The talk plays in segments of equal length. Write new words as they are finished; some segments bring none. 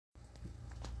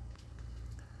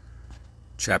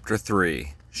Chapter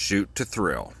 3: Shoot to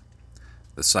Thrill.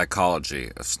 The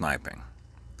Psychology of Sniping.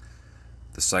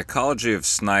 The psychology of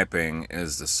sniping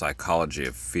is the psychology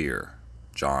of fear.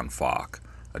 John Falk,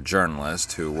 a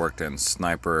journalist who worked in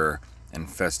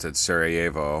sniper-infested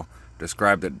Sarajevo,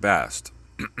 described it best.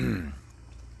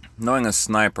 Knowing a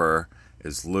sniper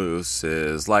is loose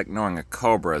is like knowing a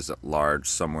cobra is at large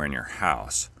somewhere in your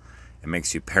house. It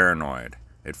makes you paranoid.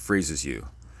 It freezes you.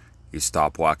 You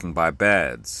stop walking by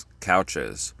beds,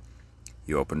 couches.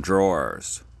 You open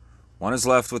drawers. One is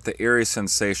left with the eerie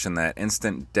sensation that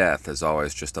instant death is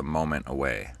always just a moment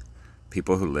away.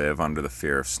 People who live under the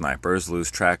fear of snipers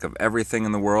lose track of everything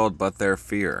in the world but their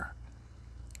fear.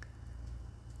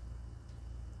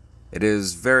 It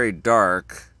is very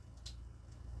dark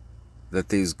that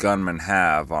these gunmen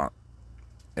have on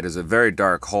It is a very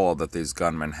dark hole that these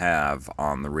gunmen have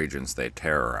on the regions they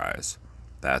terrorize.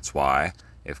 That's why,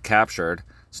 if captured,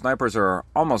 snipers are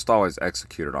almost always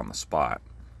executed on the spot.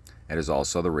 It is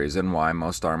also the reason why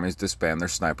most armies disband their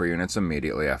sniper units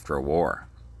immediately after a war.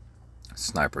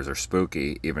 Snipers are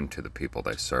spooky even to the people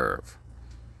they serve.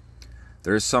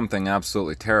 There is something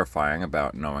absolutely terrifying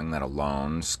about knowing that a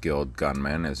lone, skilled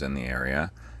gunman is in the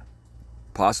area,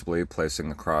 possibly placing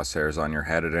the crosshairs on your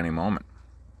head at any moment.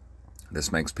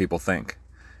 This makes people think,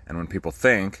 and when people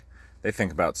think, they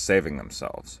think about saving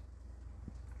themselves.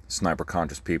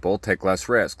 Sniper-conscious people take less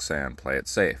risks and play it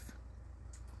safe.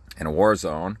 In a war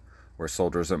zone, where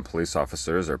soldiers and police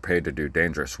officers are paid to do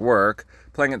dangerous work,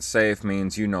 playing it safe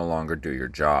means you no longer do your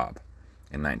job.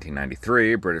 In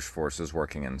 1993, British forces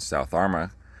working in South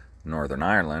Armagh, Northern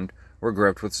Ireland, were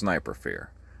gripped with sniper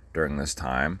fear. During this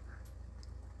time,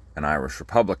 an Irish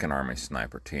Republican Army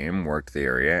sniper team worked the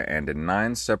area and in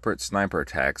 9 separate sniper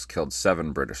attacks killed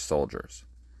 7 British soldiers.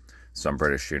 Some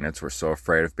British units were so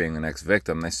afraid of being the next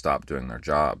victim they stopped doing their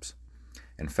jobs.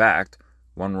 In fact,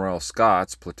 one Royal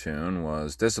Scots platoon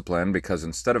was disciplined because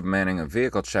instead of manning a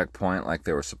vehicle checkpoint like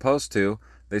they were supposed to,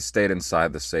 they stayed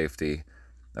inside the safety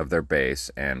of their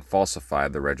base and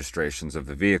falsified the registrations of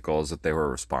the vehicles that they were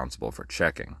responsible for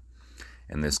checking.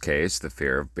 In this case, the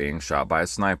fear of being shot by a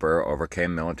sniper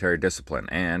overcame military discipline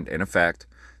and, in effect,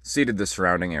 ceded the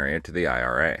surrounding area to the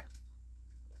IRA.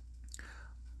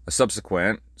 A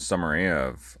subsequent summary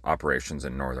of operations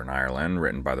in Northern Ireland,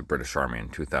 written by the British Army in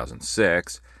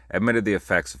 2006, admitted the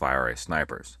effects of IRA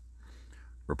snipers.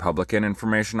 Republican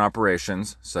information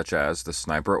operations, such as the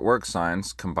Sniper at Work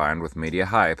signs, combined with media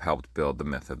hype, helped build the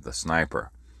myth of the sniper.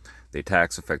 The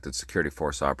attacks affected security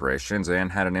force operations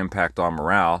and had an impact on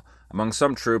morale among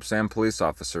some troops and police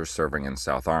officers serving in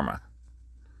South Armagh.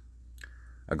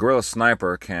 A guerrilla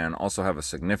sniper can also have a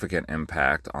significant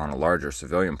impact on a larger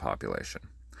civilian population.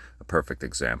 A perfect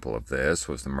example of this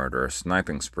was the murderous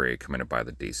sniping spree committed by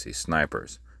the DC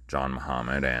snipers, John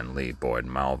Muhammad and Lee Boyd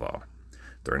Malvo.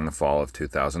 During the fall of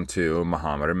 2002,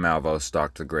 Muhammad and Malvo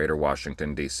stalked the greater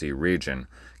Washington, D.C. region,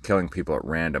 killing people at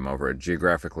random over a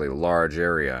geographically large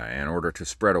area in order to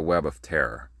spread a web of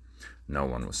terror. No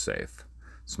one was safe.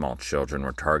 Small children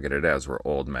were targeted, as were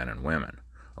old men and women.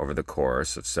 Over the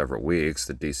course of several weeks,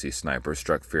 the D.C. snipers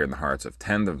struck fear in the hearts of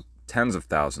tens of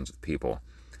thousands of people,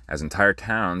 as entire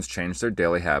towns changed their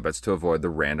daily habits to avoid the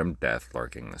random death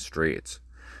lurking in the streets.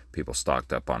 People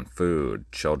stocked up on food,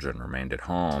 children remained at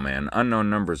home, and unknown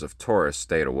numbers of tourists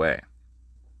stayed away.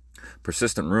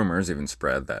 Persistent rumors even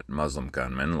spread that Muslim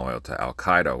gunmen loyal to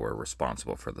al-Qaeda were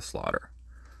responsible for the slaughter.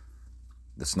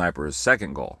 The sniper's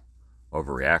second goal: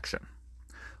 overreaction.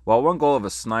 While one goal of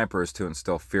a sniper is to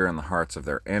instill fear in the hearts of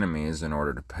their enemies in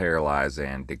order to paralyze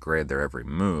and degrade their every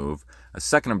move, a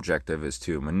second objective is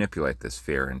to manipulate this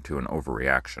fear into an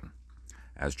overreaction.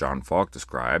 As John Falk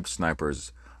described,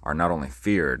 snipers are not only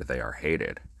feared, they are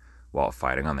hated. While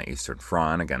fighting on the Eastern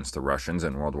Front against the Russians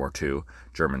in World War II,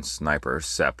 German sniper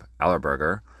Sepp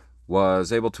Allerberger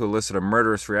was able to elicit a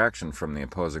murderous reaction from the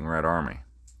opposing Red Army.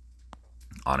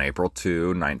 On April 2,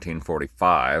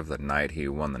 1945, the night he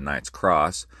won the Knight's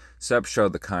Cross, Sepp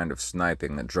showed the kind of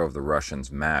sniping that drove the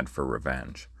Russians mad for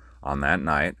revenge. On that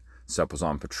night, Sepp was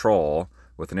on patrol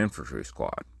with an infantry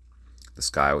squad. The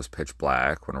sky was pitch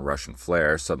black when a Russian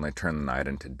flare suddenly turned the night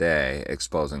into day,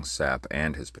 exposing Sepp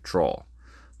and his patrol.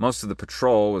 Most of the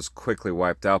patrol was quickly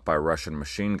wiped out by Russian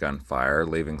machine gun fire,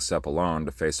 leaving Sepp alone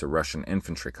to face a Russian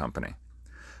infantry company.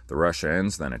 The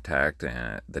Russians then attacked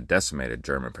the decimated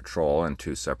German patrol in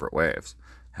 2 separate waves.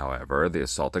 However, the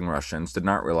assaulting Russians did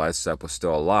not realize Sepp was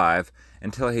still alive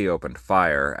until he opened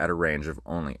fire at a range of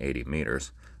only 80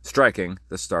 meters, striking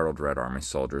the startled Red Army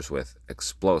soldiers with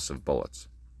explosive bullets.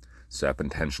 Sepp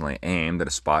intentionally aimed at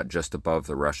a spot just above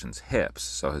the Russians' hips,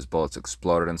 so his bullets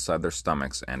exploded inside their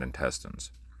stomachs and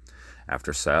intestines.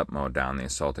 After Sepp mowed down the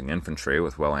assaulting infantry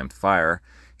with well-aimed fire,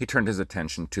 he turned his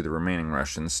attention to the remaining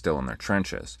Russians still in their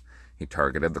trenches. He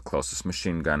targeted the closest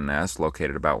machine gun nest,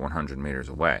 located about 100 meters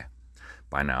away.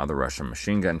 By now, the Russian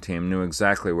machine gun team knew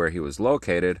exactly where he was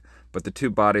located, but the two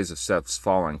bodies of Sepp's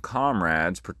fallen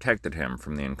comrades protected him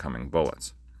from the incoming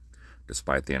bullets.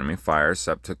 Despite the enemy fire,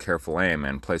 Sepp took careful aim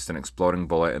and placed an exploding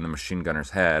bullet in the machine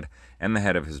gunner's head and the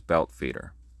head of his belt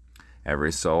feeder.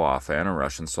 Every so often, a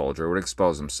Russian soldier would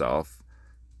expose himself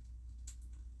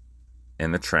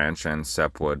in the trench, and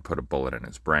Sepp would put a bullet in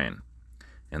his brain.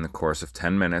 In the course of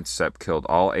 10 minutes, Sepp killed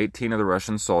all 18 of the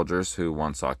Russian soldiers who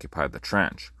once occupied the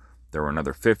trench. There were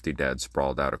another 50 dead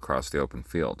sprawled out across the open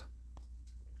field.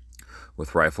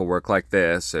 With rifle work like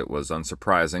this, it was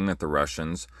unsurprising that the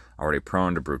Russians, already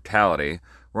prone to brutality,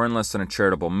 were in less than a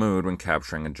charitable mood when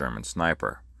capturing a German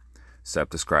sniper. Sepp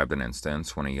described an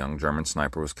instance when a young German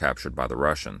sniper was captured by the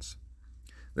Russians.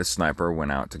 This sniper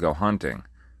went out to go hunting,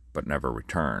 but never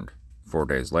returned. 4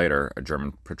 days later, a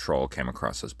German patrol came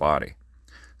across his body.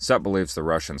 Sepp believes the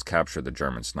Russians captured the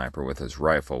German sniper with his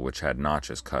rifle, which had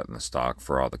notches cut in the stock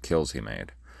for all the kills he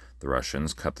made. The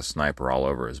Russians cut the sniper all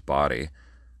over his body,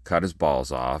 cut his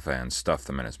balls off and stuffed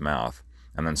them in his mouth,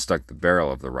 and then stuck the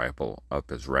barrel of the rifle up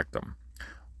his rectum,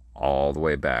 all the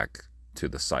way back to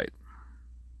the site.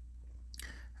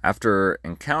 After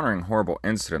encountering horrible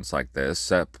incidents like this,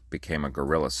 Sepp became a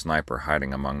guerrilla sniper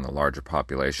hiding among the larger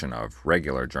population of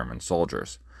regular German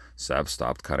soldiers. Sepp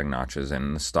stopped cutting notches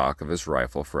in the stock of his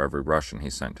rifle for every Russian he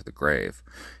sent to the grave.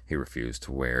 He refused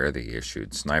to wear the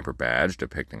issued sniper badge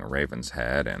depicting a raven's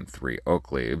head and 3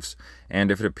 oak leaves, and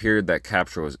if it appeared that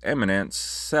capture was imminent,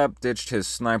 Sepp ditched his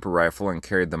sniper rifle and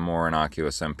carried the more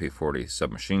innocuous MP-40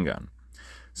 submachine gun.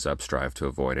 Sepp strived to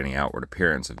avoid any outward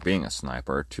appearance of being a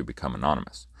sniper to become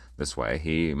anonymous. This way,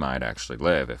 he might actually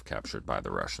live if captured by the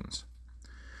Russians.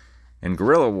 In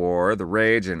guerrilla war, the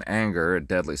rage and anger a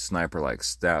deadly sniper like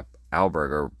Sepp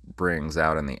Alberger brings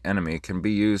out in the enemy can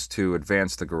be used to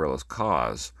advance the guerrilla's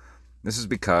cause. This is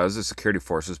because the security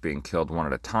forces being killed one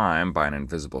at a time by an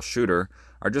invisible shooter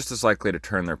are just as likely to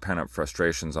turn their pent-up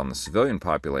frustrations on the civilian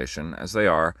population as they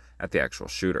are at the actual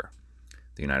shooter.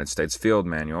 The United States Field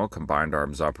Manual, Combined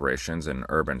Arms Operations in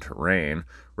Urban Terrain,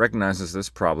 recognizes this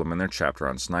problem in their chapter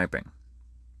on sniping.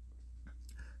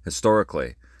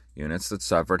 Historically, units that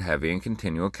suffered heavy and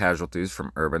continual casualties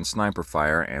from urban sniper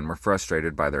fire and were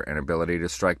frustrated by their inability to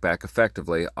strike back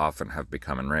effectively often have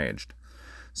become enraged.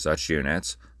 Such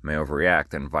units may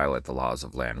overreact and violate the laws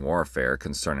of land warfare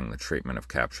concerning the treatment of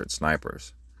captured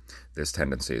snipers. This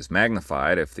tendency is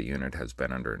magnified if the unit has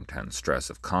been under intense stress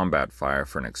of combat fire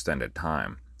for an extended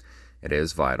time. It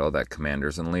is vital that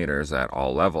commanders and leaders at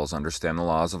all levels understand the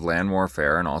laws of land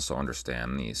warfare and also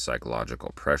understand the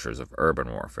psychological pressures of urban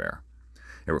warfare.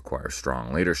 It requires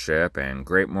strong leadership and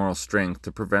great moral strength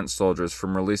to prevent soldiers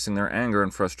from releasing their anger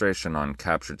and frustration on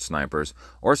captured snipers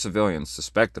or civilians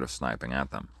suspected of sniping at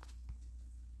them.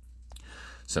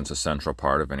 Since a central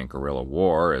part of any guerrilla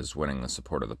war is winning the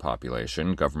support of the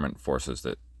population, government forces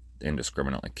that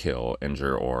indiscriminately kill,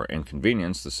 injure, or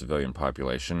inconvenience the civilian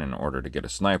population in order to get a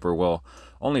sniper will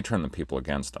only turn the people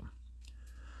against them.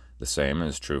 The same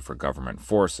is true for government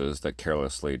forces that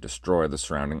carelessly destroy the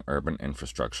surrounding urban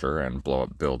infrastructure and blow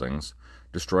up buildings,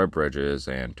 destroy bridges,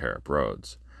 and tear up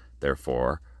roads.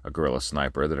 Therefore, a guerrilla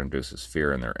sniper that induces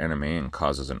fear in their enemy and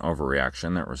causes an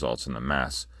overreaction that results in the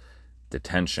mass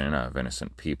detention of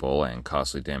innocent people and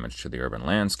costly damage to the urban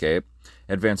landscape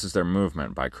advances their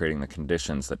movement by creating the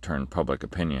conditions that turn public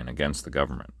opinion against the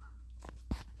government.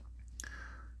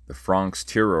 The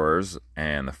Francs-Tireurs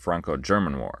and the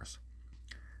Franco-German Wars.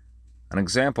 An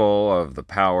example of the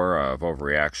power of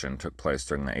overreaction took place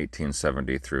during the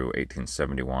 1870 through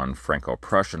 1871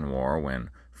 Franco-Prussian War when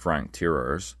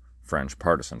Franc-Tireurs, French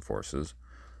partisan forces,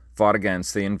 fought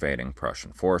against the invading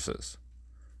Prussian forces.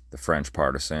 The French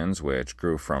partisans, which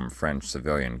grew from French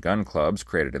civilian gun clubs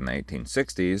created in the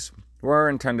 1860s, were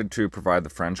intended to provide the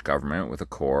French government with a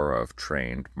corps of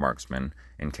trained marksmen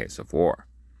in case of war.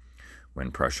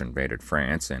 When Prussia invaded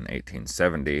France in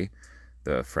 1870,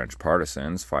 the French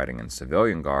partisans, fighting in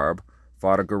civilian garb,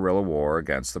 fought a guerrilla war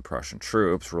against the Prussian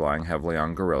troops, relying heavily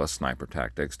on guerrilla sniper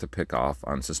tactics to pick off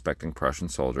unsuspecting Prussian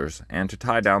soldiers and to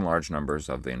tie down large numbers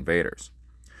of the invaders.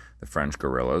 The French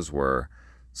guerrillas were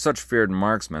such feared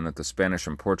marksmen that the Spanish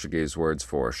and Portuguese words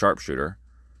for sharpshooter,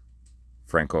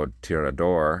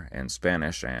 franco-tirador in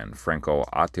Spanish and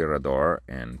franco-atirador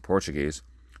in Portuguese,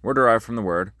 were derived from the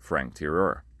word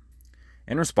franc-tireur.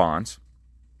 In response,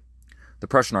 the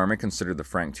Prussian army considered the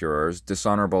Franc-Tireurs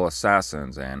dishonorable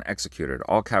assassins and executed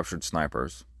all captured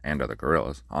snipers and other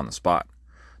guerrillas on the spot.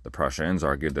 The Prussians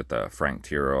argued that the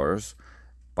Franc-Tireurs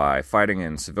by fighting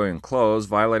in civilian clothes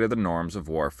violated the norms of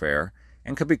warfare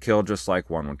and could be killed just like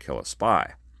one would kill a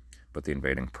spy. But the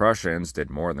invading Prussians did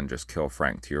more than just kill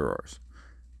Franc-Tireurs.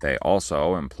 They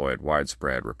also employed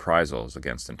widespread reprisals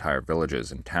against entire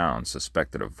villages and towns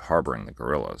suspected of harboring the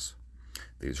guerrillas.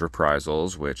 These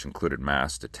reprisals, which included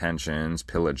mass detentions,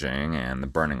 pillaging, and the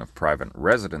burning of private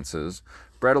residences,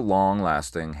 bred a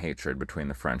long-lasting hatred between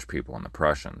the French people and the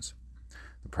Prussians.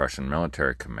 The Prussian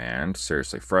military command,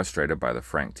 seriously frustrated by the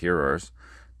Franc-Tireurs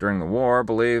during the war,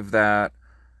 believed that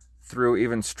through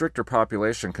even stricter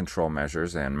population control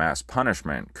measures and mass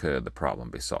punishment could the problem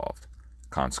be solved.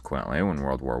 Consequently, when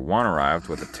World War I arrived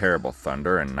with a terrible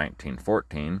thunder in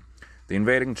 1914, the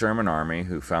invading German army,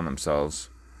 who found themselves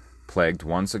plagued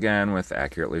once again with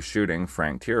accurately shooting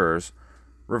Franc-Tireurs,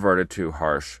 reverted to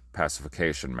harsh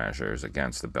pacification measures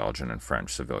against the Belgian and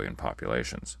French civilian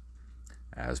populations.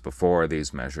 As before,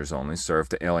 these measures only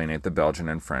served to alienate the Belgian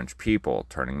and French people,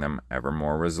 turning them ever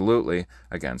more resolutely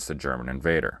against the German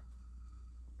invader.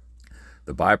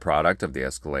 The byproduct of the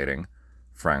escalating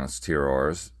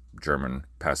Franc-Tireurs German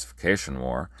pacification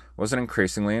war was an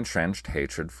increasingly entrenched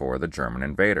hatred for the German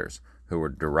invaders, who were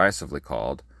derisively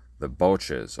called the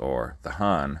Boches, or the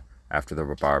Hun, after the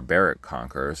barbaric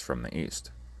conquerors from the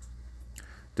east.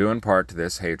 Due in part to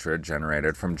this hatred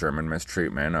generated from German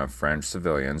mistreatment of French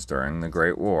civilians during the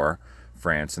Great War,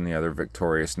 France and the other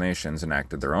victorious nations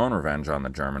enacted their own revenge on the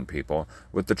German people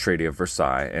with the Treaty of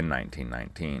Versailles in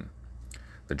 1919.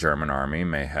 The German army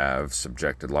may have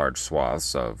subjected large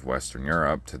swaths of Western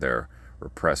Europe to their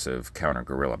repressive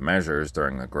counter-guerrilla measures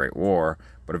during the Great War,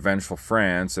 but vengeful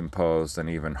France imposed an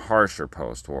even harsher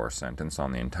post-war sentence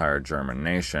on the entire German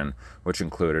nation, which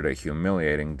included a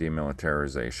humiliating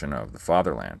demilitarization of the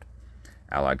fatherland,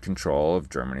 Allied control of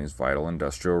Germany's vital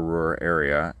industrial Ruhr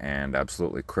area, and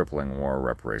absolutely crippling war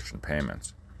reparation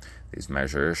payments. These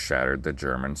measures shattered the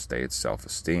German state's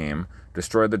self-esteem,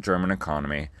 destroyed the German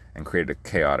economy, and created a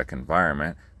chaotic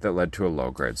environment that led to a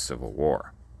low-grade civil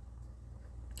war.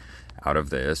 Out of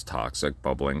this toxic,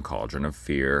 bubbling cauldron of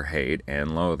fear, hate,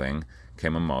 and loathing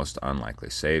came a most unlikely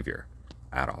savior,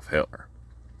 Adolf Hitler.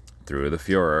 Through the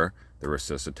Führer, the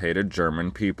resuscitated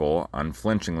German people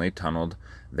unflinchingly tunneled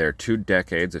their 2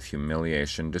 decades of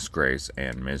humiliation, disgrace,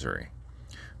 and misery.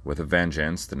 With a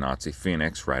vengeance, the Nazi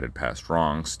Phoenix righted past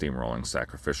wrongs, steamrolling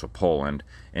sacrificial Poland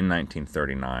in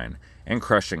 1939 and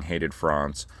crushing hated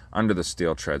France under the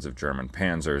steel treads of German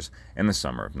panzers in the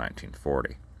summer of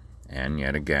 1940. And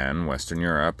yet again, Western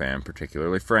Europe, and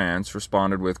particularly France,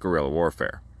 responded with guerrilla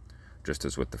warfare. Just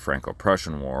as with the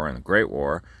Franco-Prussian War and the Great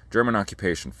War, German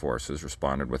occupation forces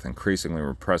responded with increasingly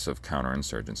repressive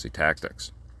counterinsurgency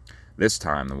tactics. This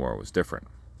time, the war was different,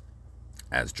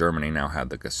 as Germany now had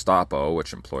the Gestapo,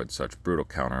 which employed such brutal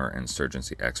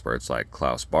counterinsurgency experts like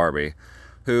Klaus Barbie,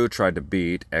 who tried to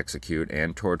beat, execute,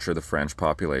 and torture the French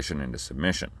population into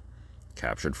submission.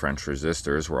 Captured French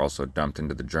resistors were also dumped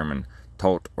into the German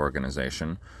Todt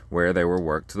organization, where they were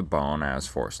worked to the bone as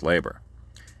forced labor.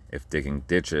 If digging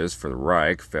ditches for the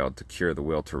Reich failed to cure the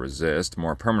will to resist,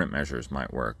 more permanent measures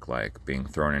might work, like being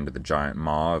thrown into the giant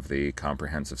maw of the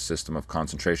comprehensive system of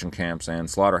concentration camps and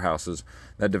slaughterhouses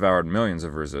that devoured millions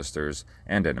of resistors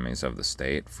and enemies of the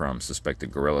state, from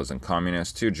suspected guerrillas and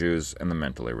communists to Jews and the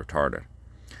mentally retarded.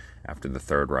 After the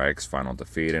Third Reich's final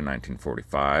defeat in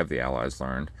 1945, the Allies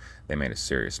learned they made a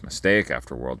serious mistake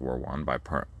after World War I by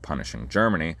punishing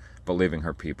Germany, but leaving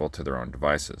her people to their own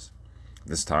devices.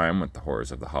 This time, with the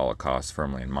horrors of the Holocaust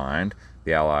firmly in mind,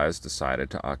 the Allies decided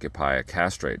to occupy and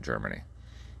castrate Germany,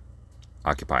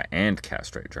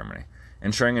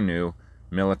 ensuring a new,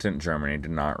 militant Germany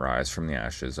did not rise from the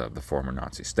ashes of the former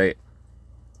Nazi state.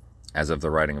 As of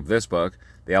the writing of this book,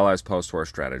 the Allies' post-war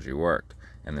strategy worked.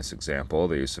 In this example,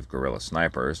 the use of guerrilla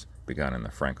snipers, begun in the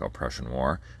Franco-Prussian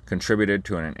War, contributed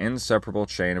to an inseparable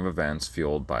chain of events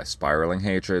fueled by spiraling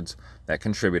hatreds that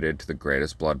contributed to the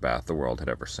greatest bloodbath the world had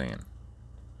ever seen.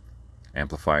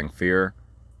 Amplifying fear,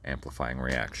 amplifying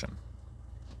reaction.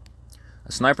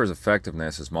 A sniper's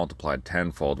effectiveness is multiplied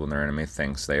tenfold when their enemy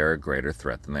thinks they are a greater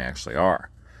threat than they actually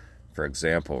are. For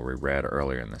example, we read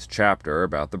earlier in this chapter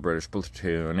about the British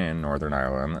platoon in Northern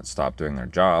Ireland that stopped doing their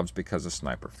jobs because of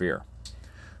sniper fear.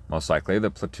 Most likely, the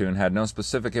platoon had no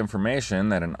specific information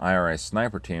that an IRA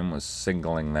sniper team was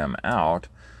singling them out.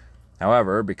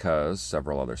 However, because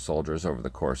several other soldiers over the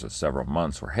course of several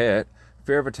months were hit,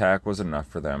 fear of attack was enough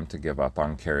for them to give up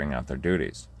on carrying out their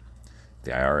duties.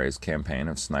 The IRA's campaign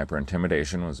of sniper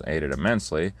intimidation was aided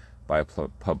immensely by a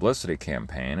publicity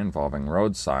campaign involving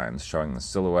road signs showing the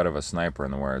silhouette of a sniper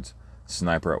and the words,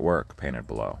 "Sniper at Work," painted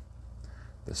below.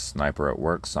 The Sniper at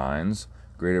Work signs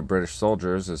greeted British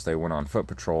soldiers as they went on foot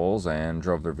patrols and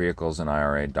drove their vehicles in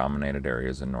IRA-dominated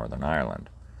areas in Northern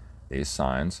Ireland. These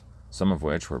signs, some of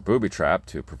which were booby-trapped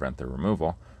to prevent their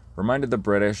removal, reminded the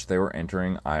British they were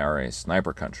entering IRA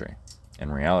sniper country.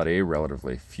 In reality,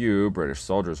 relatively few British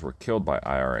soldiers were killed by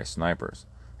IRA snipers.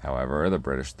 However, the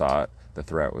British thought the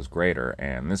threat was greater,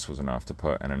 and this was enough to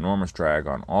put an enormous drag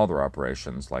on all their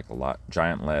operations like a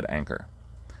giant lead anchor,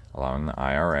 allowing the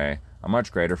IRA a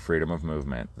much greater freedom of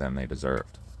movement than they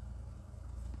deserved.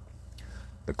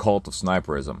 The cult of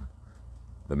sniperism,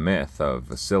 the myth of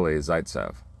Vasily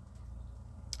Zaitsev.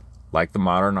 Like the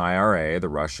modern IRA, the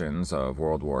Russians of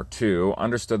World War II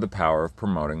understood the power of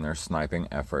promoting their sniping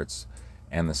efforts,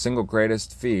 and the single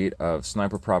greatest feat of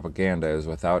sniper propaganda is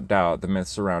without doubt the myth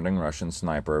surrounding Russian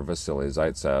sniper Vasily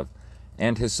Zaitsev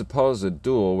and his supposed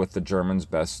duel with the Germans'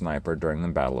 best sniper during the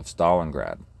Battle of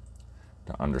Stalingrad.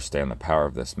 To understand the power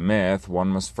of this myth, one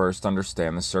must first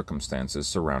understand the circumstances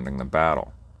surrounding the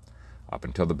battle. Up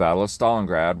until the Battle of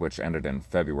Stalingrad, which ended in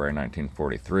February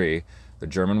 1943, the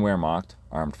German Wehrmacht,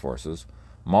 armed forces,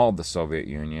 mauled the Soviet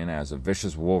Union as a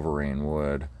vicious wolverine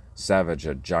would savage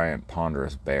a giant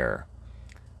ponderous bear.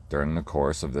 During the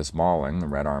course of this mauling, the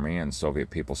Red Army and Soviet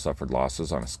people suffered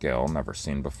losses on a scale never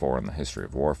seen before in the history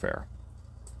of warfare.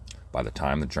 By the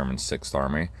time the German Sixth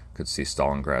Army could see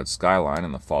Stalingrad's skyline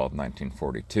in the fall of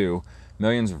 1942,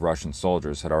 millions of Russian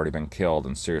soldiers had already been killed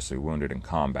and seriously wounded in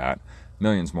combat,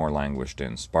 millions more languished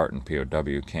in Spartan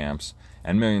POW camps,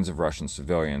 and millions of Russian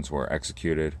civilians were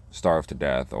executed, starved to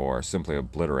death, or simply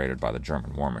obliterated by the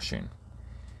German war machine.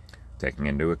 Taking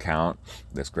into account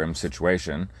this grim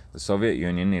situation, the Soviet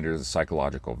Union needed a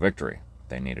psychological victory.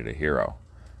 They needed a hero.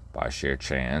 By sheer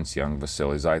chance, young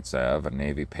Vasily Zaitsev, a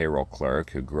Navy payroll clerk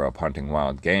who grew up hunting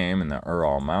wild game in the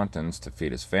Ural Mountains to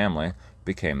feed his family,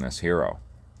 became this hero.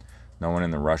 No one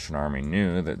in the Russian army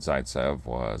knew that Zaitsev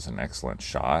was an excellent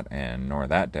shot, and nor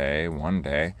that day, one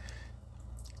day,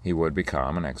 he would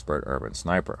become an expert urban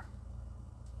sniper.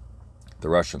 The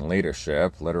Russian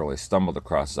leadership literally stumbled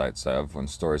across Zaitsev when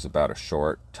stories about a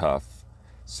short, tough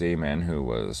seaman who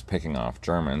was picking off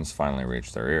Germans finally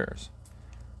reached their ears.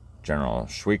 General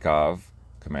Shvykov,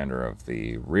 commander of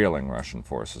the reeling Russian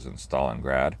forces in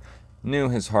Stalingrad, knew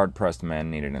his hard-pressed men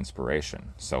needed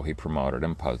inspiration, so he promoted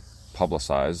and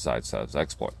publicized Zaitsev's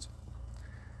exploits.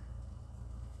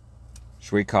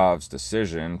 Shvykov's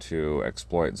decision to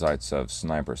exploit Zaitsev's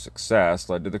sniper success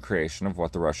led to the creation of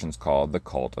what the Russians called the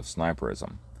cult of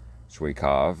sniperism.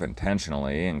 Shvykov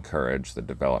intentionally encouraged the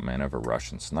development of a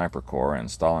Russian sniper corps in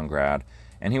Stalingrad,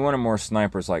 and he wanted more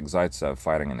snipers like Zaitsev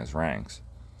fighting in his ranks.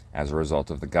 As a result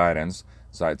of the guidance,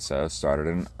 Zaitsev started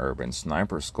an urban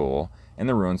sniper school in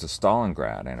the ruins of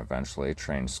Stalingrad and eventually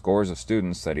trained scores of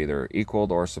students that either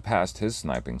equaled or surpassed his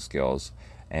sniping skills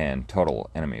and total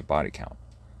enemy body count.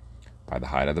 By the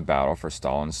height of the battle for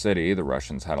Stalin City, the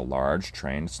Russians had a large,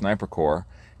 trained sniper corps,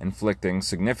 inflicting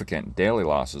significant daily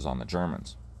losses on the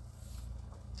Germans.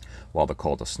 While the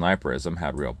cult of sniperism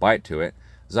had real bite to it,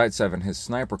 Zaitsev and his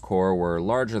sniper corps were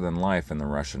larger than life in the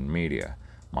Russian media.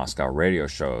 Moscow radio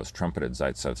shows trumpeted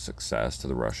Zaitsev's success to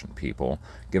the Russian people,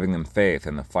 giving them faith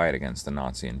in the fight against the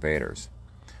Nazi invaders.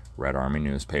 Red Army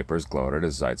newspapers gloated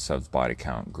as Zaitsev's body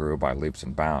count grew by leaps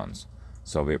and bounds.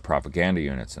 Soviet propaganda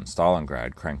units in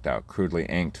Stalingrad cranked out crudely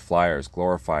inked flyers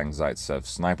glorifying Zaitsev's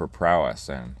sniper prowess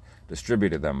and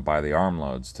distributed them by the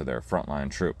armloads to their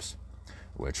frontline troops,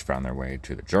 which found their way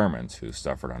to the Germans, who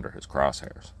suffered under his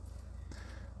crosshairs.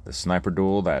 The sniper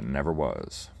duel that never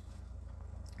was.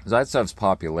 Zaitsev's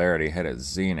popularity hit its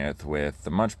zenith with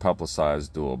the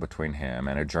much-publicized duel between him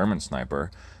and a German sniper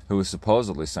who was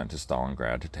supposedly sent to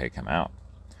Stalingrad to take him out.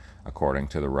 According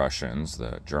to the Russians,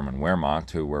 the German Wehrmacht,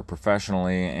 who were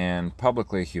professionally and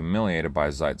publicly humiliated by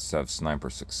Zaitsev's sniper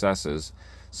successes,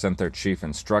 sent their chief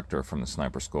instructor from the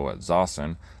sniper school at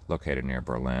Zossen, located near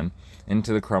Berlin,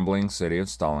 into the crumbling city of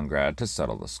Stalingrad to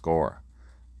settle the score.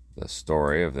 The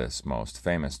story of this most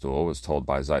famous duel was told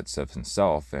by Zaitsev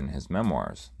himself in his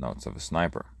memoirs, Notes of a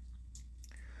Sniper.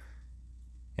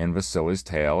 In Vasily's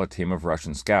tale, a team of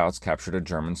Russian scouts captured a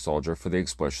German soldier for the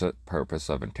explicit purpose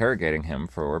of interrogating him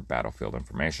for battlefield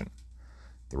information.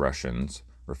 The Russians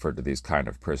referred to these kind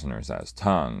of prisoners as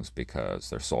tongues because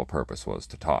their sole purpose was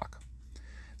to talk.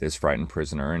 This frightened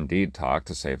prisoner indeed talked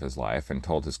to save his life and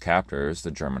told his captors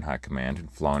the German high command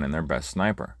had flown in their best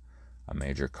sniper, a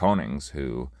Major Konings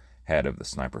who, head of the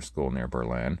sniper school near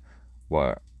Berlin,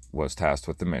 was tasked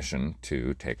with the mission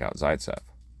to take out Zaitsev.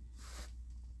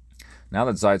 Now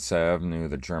that Zaitsev knew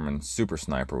the German super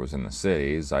sniper was in the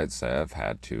city, Zaitsev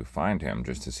had to find him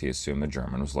just as he assumed the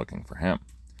German was looking for him.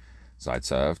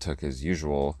 Zaitsev took his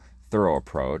usual thorough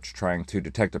approach, trying to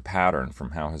detect a pattern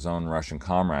from how his own Russian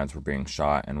comrades were being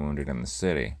shot and wounded in the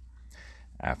city.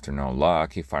 After no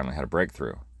luck, he finally had a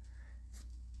breakthrough.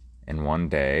 In one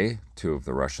day, 2 of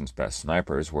the Russians' best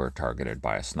snipers were targeted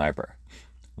by a sniper.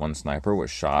 One sniper was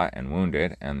shot and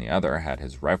wounded, and the other had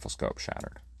his rifle scope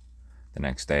shattered. The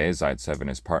next day, Zaitsev and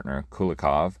his partner,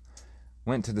 Kulikov,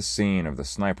 went to the scene of the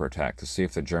sniper attack to see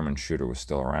if the German shooter was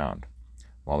still around.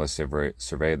 While they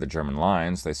surveyed the German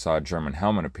lines, they saw a German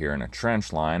helmet appear in a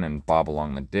trench line and bob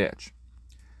along the ditch.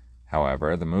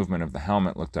 However, the movement of the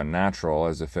helmet looked unnatural,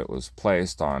 as if it was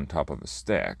placed on top of a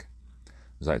stick.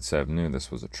 Zaitsev knew this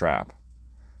was a trap.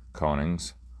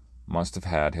 Konings must have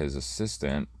had his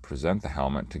assistant present the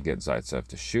helmet to get Zaitsev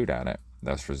to shoot at it,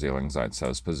 thus revealing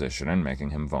Zaitsev's position and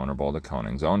making him vulnerable to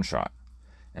Koning's own shot.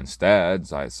 Instead,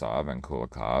 Zaitsev and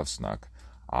Kulikov snuck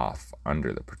off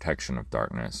under the protection of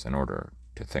darkness in order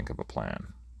to think of a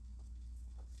plan.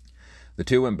 The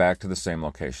 2 went back to the same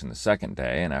location the second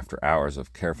day, and after hours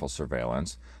of careful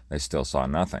surveillance, they still saw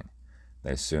nothing.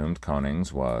 They assumed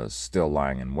Konings was still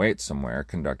lying in wait somewhere,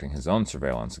 conducting his own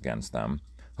surveillance against them,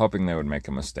 hoping they would make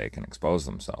a mistake and expose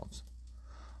themselves.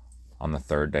 On the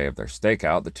 3rd day of their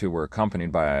stakeout, the 2 were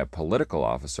accompanied by a political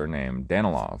officer named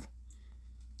Danilov.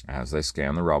 As they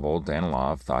scanned the rubble,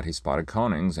 Danilov thought he spotted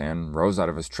Konings and rose out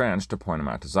of his trench to point him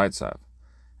out to Zaitsev.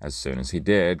 As soon as he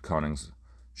did, Konings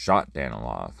shot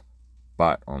Danilov,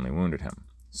 but only wounded him.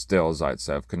 Still,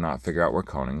 Zaitsev could not figure out where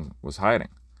Konings was hiding.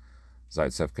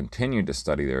 Zaitsev continued to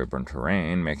study the urban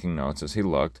terrain, making notes as he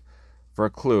looked for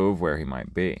a clue of where he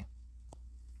might be.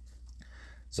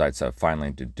 Zaitsev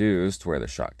finally deduced where the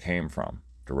shot came from,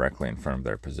 directly in front of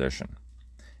their position.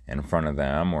 In front of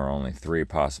them were only 3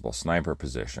 possible sniper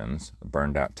positions: a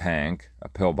burned-out tank, a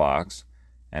pillbox,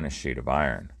 and a sheet of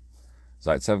iron.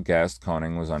 Zaitsev guessed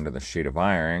Koning was under the sheet of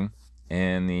iron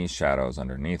in the shadows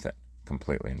underneath it,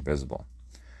 completely invisible.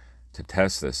 To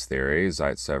test this theory,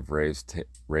 Zaitsev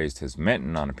raised his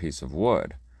mitten on a piece of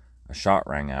wood. A shot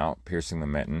rang out, piercing the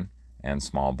mitten and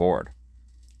small board.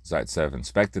 Zaitsev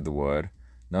inspected the wood,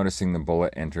 noticing the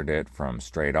bullet entered it from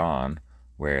straight on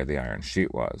where the iron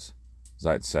sheet was.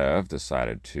 Zaitsev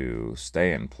decided to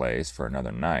stay in place for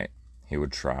another night. He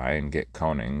would try and get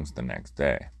Konings the next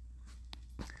day.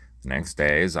 The next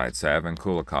day, Zaitsev and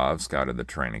Kulikov scouted the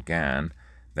terrain again.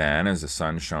 Then, as the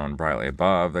sun shone brightly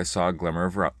above, they saw a glimmer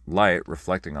of light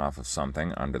reflecting off of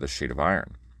something under the sheet of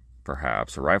iron,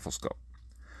 perhaps a rifle scope.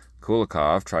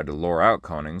 Kulikov tried to lure out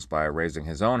Konings by raising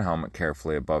his own helmet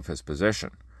carefully above his position.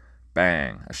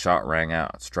 Bang! A shot rang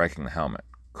out, striking the helmet.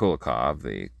 Kulikov,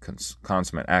 the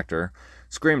consummate actor,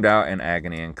 screamed out in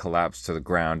agony and collapsed to the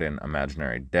ground in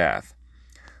imaginary death.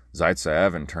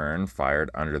 Zaitsev, in turn,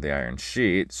 fired under the iron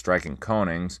sheet, striking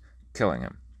Konings, killing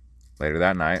him. Later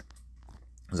that night,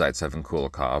 Zaitsev and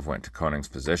Kulikov went to Koning's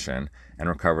position and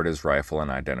recovered his rifle and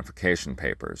identification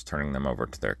papers, turning them over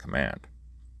to their command.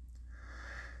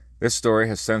 This story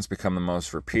has since become the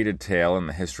most repeated tale in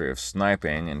the history of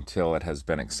sniping until it has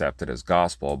been accepted as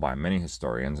gospel by many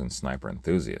historians and sniper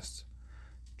enthusiasts.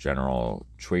 General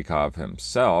Chuikov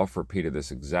himself repeated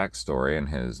this exact story in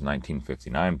his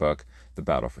 1959 book, The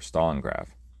Battle for Stalingrad.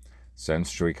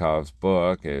 Since Chuikov's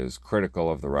book is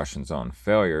critical of the Russians' own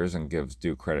failures and gives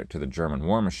due credit to the German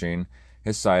war machine,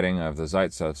 his citing of the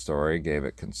Zaitsev story gave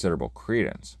it considerable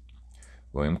credence.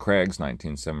 William Craig's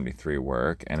 1973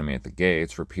 work, Enemy at the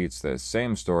Gates, repeats the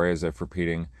same story as if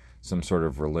repeating some sort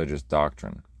of religious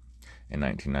doctrine. In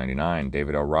 1999,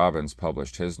 David L. Robbins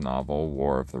published his novel,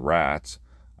 War of the Rats,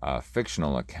 a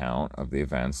fictional account of the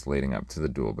events leading up to the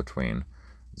duel between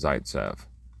Zaitsev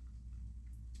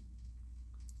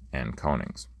and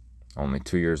Konings. Only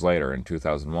 2 years later, in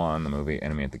 2001, the movie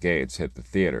Enemy at the Gates hit the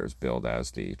theaters, billed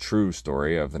as the true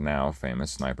story of the now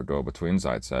famous sniper duel between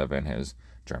Zaitsev and his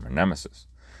German nemesis.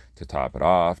 To top it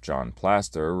off, John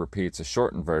Plaster repeats a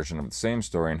shortened version of the same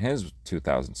story in his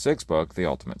 2006 book, The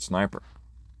Ultimate Sniper.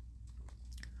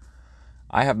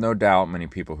 I have no doubt many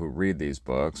people who read these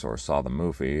books or saw the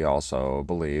movie also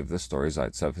believe the story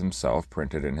Zaitsev himself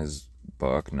printed in his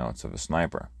book, Notes of a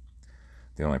Sniper.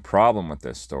 The only problem with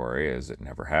this story is it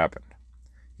never happened.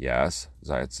 Yes,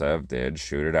 Zaitsev did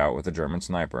shoot it out with a German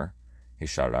sniper. He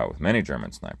shot it out with many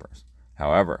German snipers.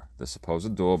 However, the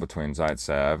supposed duel between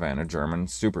Zaitsev and a German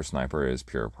super sniper is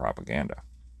pure propaganda.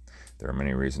 There are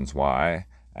many reasons why,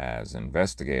 as an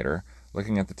investigator,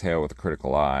 looking at the tale with a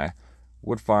critical eye,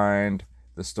 would find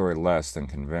the story less than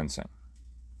convincing.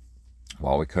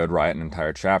 While we could write an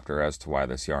entire chapter as to why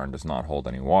this yarn does not hold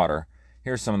any water,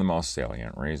 here are some of the most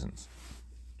salient reasons.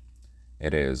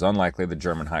 It is unlikely the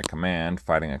German High Command,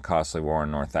 fighting a costly war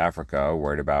in North Africa,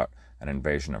 worried about an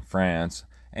invasion of France,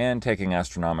 and taking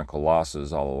astronomical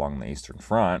losses all along the Eastern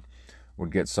Front,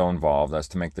 would get so involved as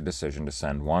to make the decision to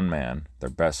send one man, their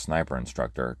best sniper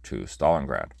instructor, to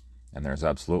Stalingrad, and there's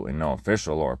absolutely no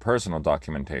official or personal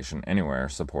documentation anywhere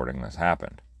supporting this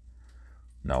happened.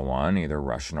 No one, either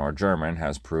Russian or German,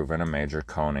 has proven a Major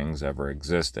Konings ever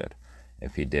existed.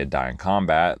 If he did die in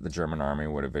combat, the German army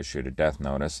would have issued a death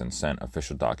notice and sent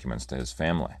official documents to his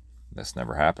family. This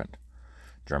never happened.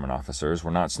 German officers were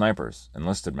not snipers,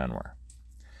 enlisted men were.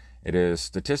 It is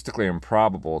statistically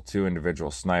improbable two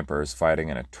individual snipers fighting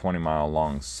in a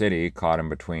 20-mile-long city caught in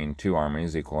between two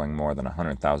armies equaling more than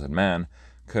 100,000 men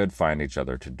could find each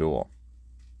other to duel.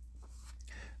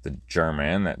 The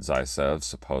German that Zaitsev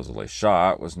supposedly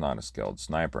shot was not a skilled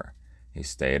sniper. He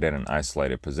stayed in an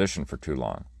isolated position for too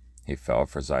long. He fell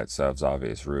for Zaitsev's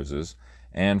obvious ruses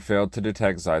and failed to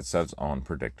detect Zaitsev's own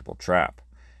predictable trap.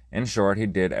 In short, he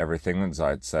did everything that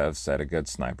Zaitsev said a good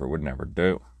sniper would never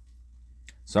do.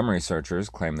 Some researchers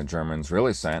claim the Germans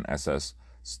really sent SS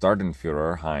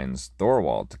Staatsführer Heinz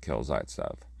Thorwald to kill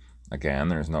Zaitsev. Again,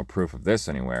 there is no proof of this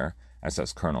anywhere.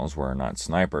 SS colonels were not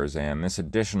snipers, and this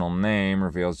additional name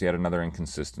reveals yet another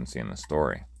inconsistency in the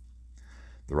story.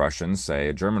 The Russians say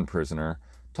a German prisoner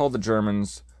told the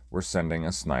Germans were sending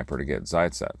a sniper to get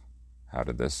Zaitsev. How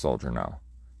did this soldier know?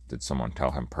 Did someone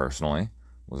tell him personally?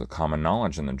 Was it common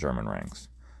knowledge in the German ranks?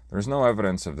 There is no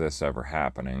evidence of this ever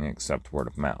happening except word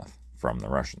of mouth from the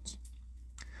Russians.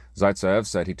 Zaitsev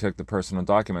said he took the personal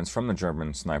documents from the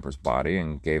German sniper's body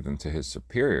and gave them to his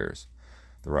superiors.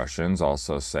 The Russians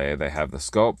also say they have the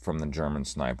scope from the German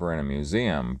sniper in a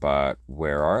museum, but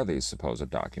where are these supposed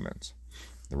documents?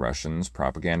 The Russians'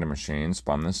 propaganda machine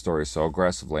spun this story so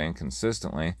aggressively and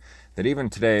consistently that even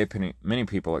today many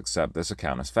people accept this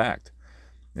account as fact.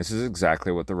 This is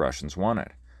exactly what the Russians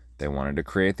wanted. They wanted to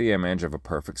create the image of a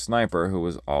perfect sniper who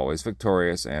was always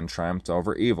victorious and triumphed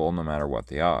over evil no matter what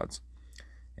the odds.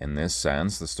 In this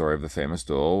sense, the story of the famous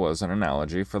duel was an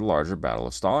analogy for the larger Battle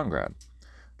of Stalingrad.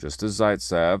 Just as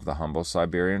Zaitsev, the humble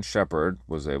Siberian shepherd,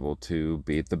 was able to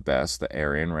beat the best the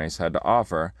Aryan race had to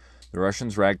offer, the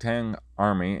Russians' ragtag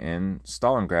army in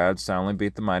Stalingrad soundly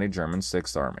beat the mighty German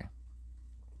Sixth Army.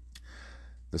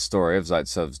 The story of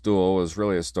Zaitsev's duel was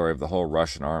really a story of the whole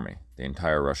Russian army, the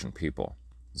entire Russian people.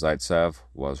 Zaitsev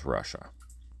was Russia.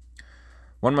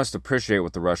 One must appreciate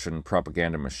what the Russian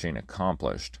propaganda machine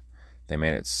accomplished. They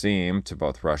made it seem to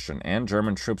both Russian and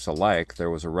German troops alike there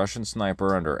was a Russian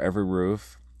sniper under every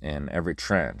roof, in every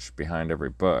trench, behind every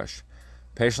bush,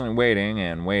 patiently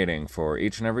waiting for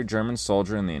each and every German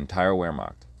soldier in the entire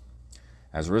Wehrmacht.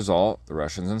 As a result, the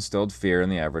Russians instilled fear in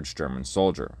the average German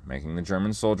soldier, making the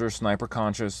German soldier sniper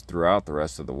conscious throughout the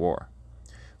rest of the war.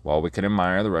 While we can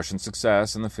admire the Russian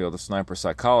success in the field of sniper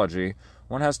psychology,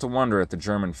 one has to wonder at the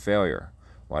German failure.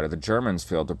 Why did the Germans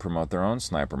fail to promote their own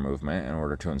sniper movement in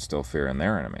order to instill fear in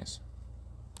their enemies?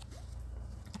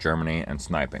 Germany and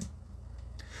sniping.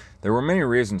 There were many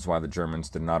reasons why the Germans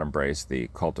did not embrace the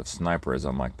cult of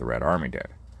sniperism like the Red Army did.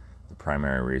 The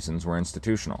primary reasons were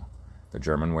institutional. The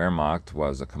German Wehrmacht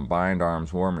was a combined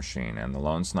arms war machine, and the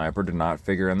lone sniper did not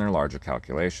figure in their larger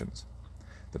calculations.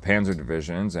 The panzer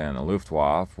divisions and the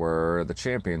Luftwaffe were the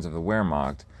champions of the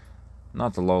Wehrmacht,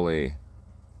 not the lowly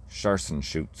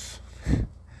Scharfenschütz.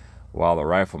 While the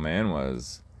rifleman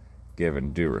was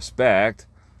given due respect,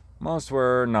 most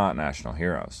were not national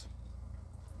heroes.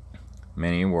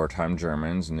 Many wartime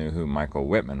Germans knew who Michael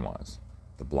Wittmann was,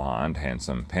 the blonde,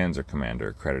 handsome panzer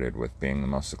commander credited with being the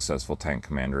most successful tank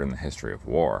commander in the history of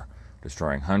war,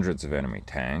 destroying hundreds of enemy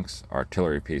tanks,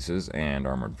 artillery pieces, and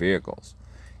armored vehicles.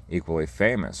 Equally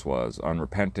famous was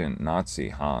unrepentant Nazi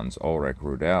Hans Ulrich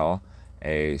Rudel,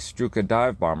 a Stuka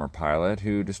dive bomber pilot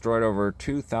who destroyed over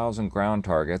 2,000 ground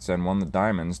targets and won the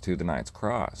diamonds to the Knight's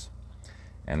Cross.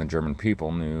 And the German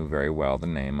people knew very well the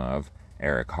name of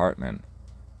Erich Hartmann,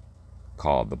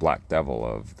 called the Black Devil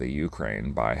of the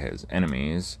Ukraine by his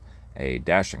enemies, a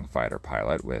dashing fighter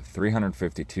pilot with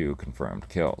 352 confirmed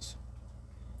kills.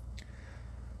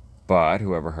 But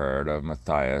whoever heard of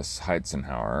Matthias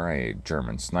Heizenhauer, a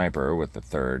German sniper with the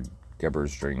 3rd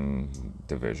Gebersdring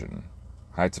Division?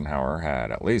 Heizenhauer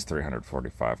had at least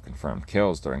 345 confirmed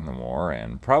kills during the war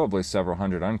and probably several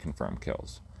hundred unconfirmed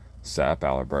kills. Sepp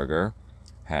Allerberger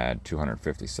had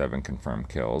 257 confirmed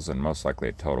kills and most likely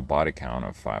a total body count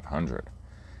of 500.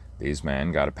 These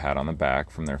men got a pat on the back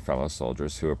from their fellow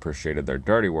soldiers who appreciated their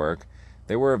dirty work.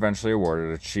 They were eventually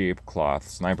awarded a cheap cloth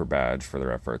sniper badge for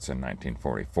their efforts in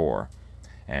 1944,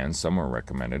 and some were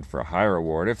recommended for a higher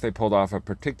award if they pulled off a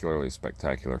particularly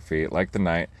spectacular feat, like the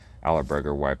night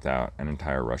Allerberger wiped out an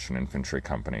entire Russian infantry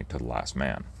company to the last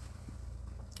man.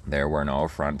 There were no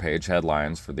front-page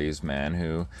headlines for these men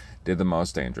who did the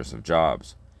most dangerous of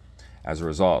jobs. As a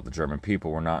result, the German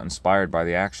people were not inspired by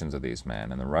the actions of these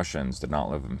men, and the Russians did not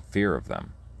live in fear of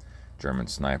them. German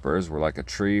snipers were like a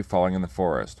tree falling in the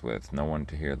forest, with no one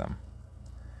to hear them.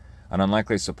 An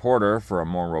unlikely supporter for a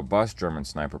more robust German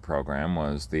sniper program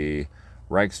was the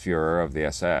Reichsfuhrer of the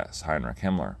SS, Heinrich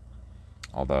Himmler.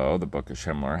 Although the bookish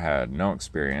Himmler had no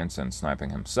experience in sniping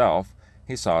himself,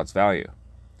 he saw its value.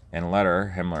 In a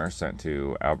letter Himmler sent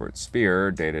to Albert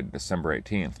Speer, dated December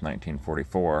 18,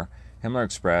 1944, Himmler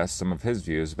expressed some of his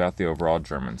views about the overall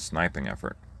German sniping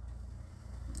effort.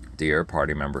 Dear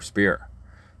party member Speer,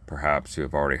 perhaps you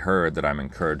have already heard that I'm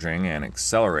encouraging and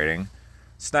accelerating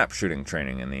snap shooting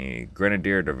training in the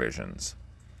Grenadier divisions.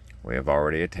 We have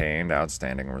already attained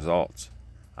outstanding results.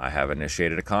 I have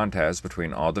initiated a contest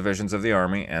between all divisions of the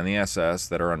Army and the SS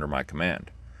that are under my command.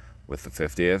 With the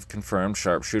 50th confirmed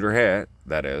sharpshooter hit,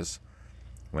 that is,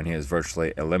 when he has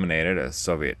virtually eliminated a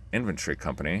Soviet infantry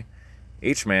company,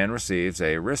 each man receives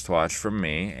a wristwatch from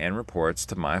me and reports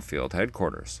to my field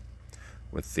headquarters.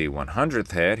 With the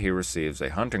 100th hit, he receives a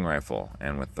hunting rifle,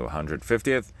 and with the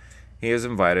 150th, he is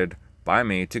invited by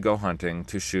me to go hunting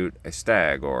to shoot a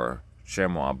stag or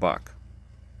chamois buck.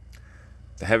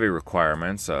 The heavy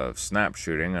requirements of snap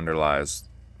shooting underlies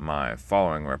my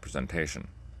following representation.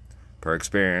 Per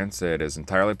experience, it is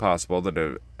entirely possible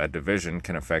that a division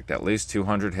can effect at least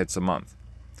 200 hits a month.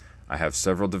 I have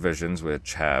several divisions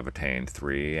which have attained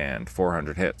 300 and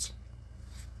 400 hits.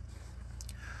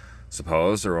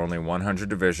 Suppose there are only 100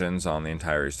 divisions on the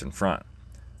entire Eastern Front.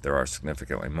 There are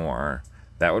significantly more.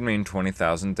 That would mean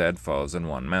 20,000 dead foes in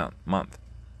 1 month.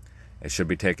 It should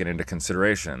be taken into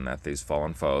consideration that these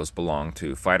fallen foes belong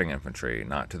to fighting infantry,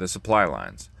 not to the supply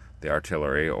lines, the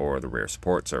artillery, or the rear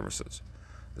support services.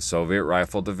 The Soviet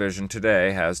Rifle Division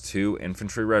today has 2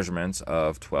 infantry regiments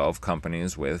of 12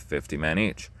 companies with 50 men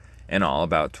each, in all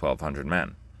about 1,200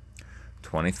 men.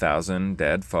 20,000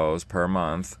 dead foes per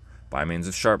month by means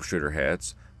of sharpshooter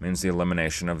hits means the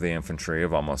elimination of the infantry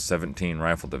of almost 17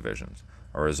 rifle divisions,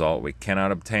 a result we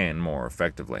cannot obtain more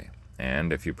effectively,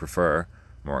 and, if you prefer,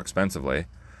 more expensively,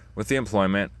 with the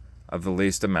employment of the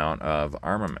least amount of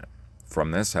armament.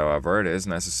 From this, however, it is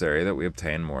necessary that we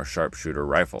obtain more sharpshooter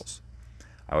rifles.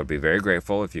 I would be very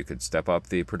grateful if you could step up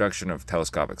the production of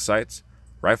telescopic sights,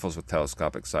 rifles with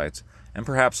telescopic sights, and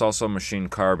perhaps also machine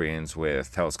carbines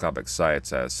with telescopic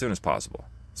sights as soon as possible.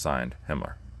 Signed,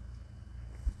 Himmler.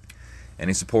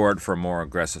 Any support for a more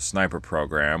aggressive sniper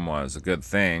program was a good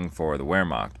thing for the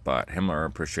Wehrmacht, but Himmler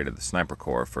appreciated the Sniper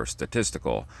Corps for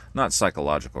statistical, not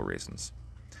psychological reasons.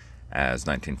 As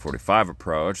 1945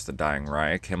 approached the dying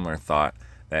Reich, Himmler thought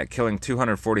that killing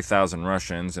 240,000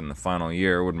 Russians in the final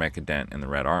year would make a dent in the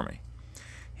Red Army.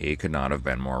 He could not have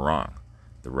been more wrong.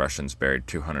 The Russians buried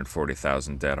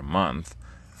 240,000 dead a month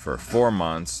for 4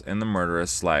 months in the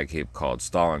murderous slag heap called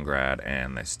Stalingrad,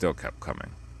 and they still kept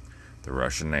coming. The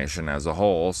Russian nation as a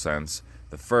whole, since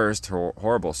the first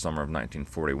horrible summer of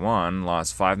 1941,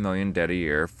 lost 5 million dead a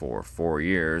year for 4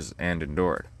 years and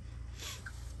endured.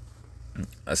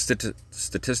 A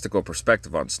statistical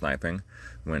perspective on sniping,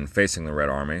 when facing the Red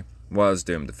Army, was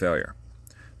doomed to failure.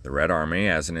 The Red Army,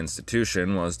 as an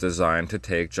institution, was designed to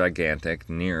take gigantic,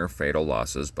 near-fatal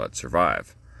losses but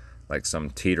survive, like some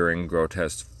teetering,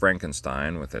 grotesque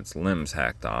Frankenstein with its limbs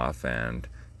hacked off and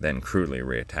then crudely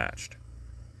reattached.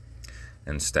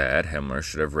 Instead, Himmler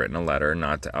should have written a letter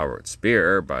not to Albert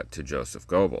Speer, but to Joseph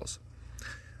Goebbels,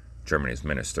 Germany's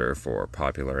Minister for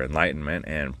Popular Enlightenment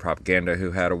and Propaganda,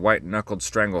 who had a white-knuckled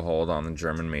stranglehold on the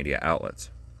German media outlets.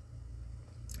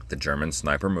 The German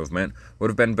sniper movement would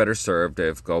have been better served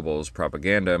if Goebbels'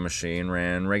 propaganda machine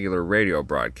ran regular radio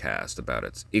broadcasts about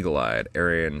its eagle-eyed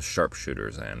Aryan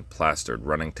sharpshooters and plastered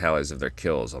running tallies of their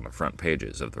kills on the front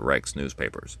pages of the Reich's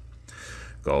newspapers.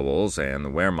 Goebbels and the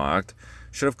Wehrmacht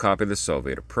should have copied the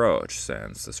Soviet approach,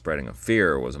 since the spreading of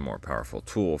fear was a more powerful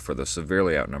tool for the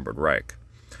severely outnumbered Reich.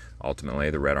 Ultimately,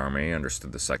 the Red Army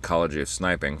understood the psychology of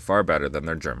sniping far better than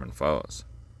their German foes.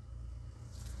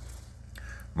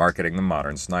 Marketing the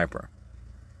modern sniper.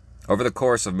 Over the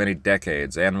course of many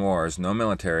decades and wars, no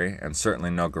military, and certainly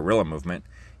no guerrilla movement,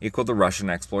 equaled the Russian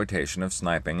exploitation of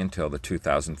sniping until the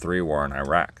 2003 war in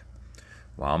Iraq.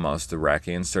 While most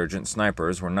Iraqi insurgent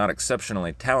snipers were not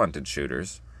exceptionally talented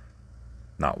shooters,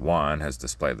 not one has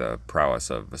displayed the prowess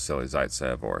of Vasily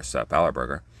Zaitsev or Sepp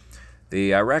Allerberger,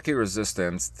 the Iraqi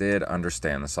resistance did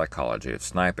understand the psychology of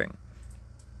sniping.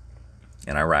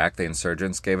 In Iraq, the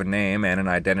insurgents gave a name and an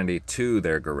identity to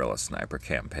their guerrilla sniper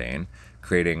campaign,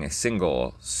 creating a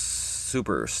single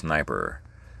super sniper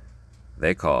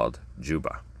they called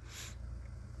Juba.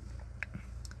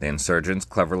 The insurgents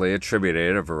cleverly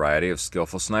attributed a variety of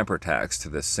skillful sniper attacks to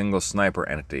this single sniper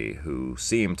entity who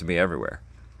seemed to be everywhere.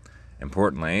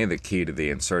 Importantly, the key to the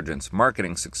insurgents'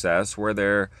 marketing success were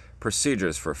their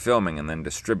procedures for filming and then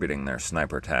distributing their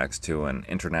sniper attacks to an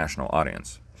international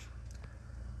audience.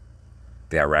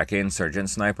 The Iraqi insurgent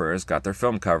snipers got their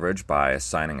film coverage by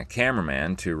assigning a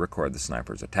cameraman to record the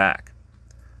sniper's attack.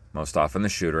 Most often, the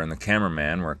shooter and the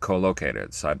cameraman were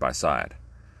co-located, side by side.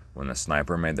 When the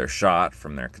sniper made their shot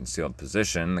from their concealed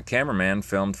position, the cameraman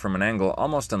filmed from an angle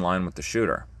almost in line with the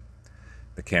shooter.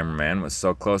 The cameraman was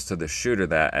so close to the shooter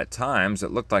that, at times,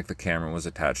 it looked like the camera was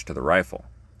attached to the rifle.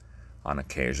 On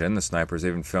occasion, the snipers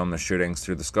even filmed the shootings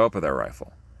through the scope of their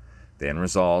rifle. The end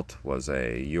result was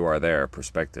a you-are-there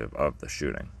perspective of the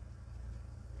shooting.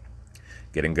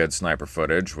 Getting good sniper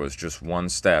footage was just one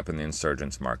step in the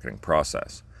insurgents' marketing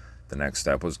process. The next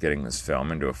step was getting this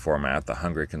film into a format the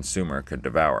hungry consumer could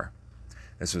devour.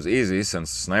 This was easy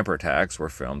since the sniper attacks were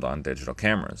filmed on digital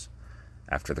cameras.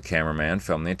 After the cameraman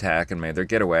filmed the attack and made their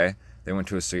getaway, they went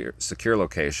to a secure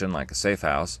location like a safe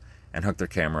house and hooked their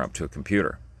camera up to a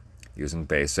computer. Using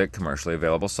basic, commercially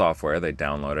available software, they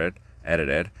downloaded,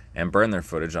 edited, and burned their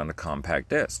footage onto compact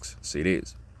discs,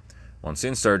 CDs. Once the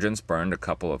insurgents burned a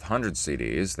couple of hundred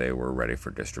CDs, they were ready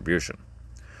for distribution.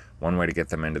 One way to get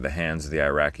them into the hands of the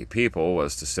Iraqi people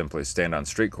was to simply stand on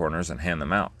street corners and hand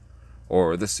them out.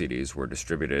 Or the CDs were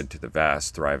distributed to the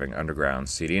vast, thriving underground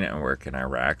CD network in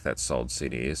Iraq that sold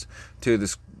CDs to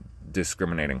this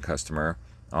discriminating customer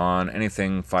on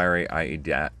anything fiery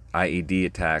IED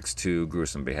attacks to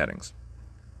gruesome beheadings.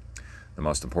 The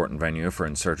most important venue for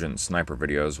insurgent sniper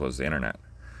videos was the internet.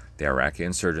 The Iraqi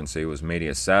insurgency was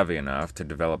media savvy enough to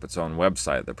develop its own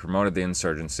website that promoted the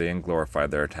insurgency and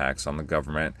glorified their attacks on the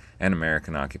government and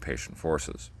American occupation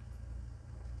forces.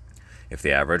 If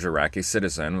the average Iraqi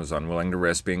citizen was unwilling to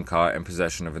risk being caught in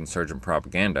possession of insurgent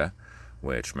propaganda,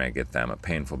 which may get them a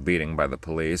painful beating by the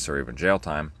police or even jail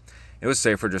time, it was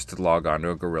safer just to log onto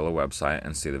a guerrilla website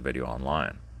and see the video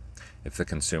online. If the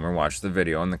consumer watched the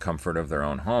video in the comfort of their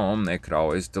own home, they could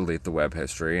always delete the web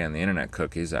history and the internet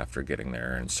cookies after getting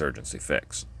their insurgency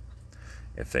fix.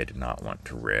 If they did not want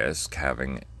to risk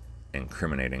having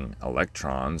incriminating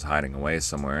electrons hiding away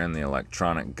somewhere in the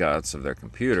electronic guts of their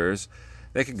computers,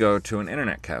 they could go to an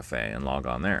internet cafe and log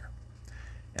on there.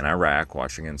 In Iraq,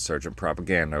 watching insurgent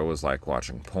propaganda was like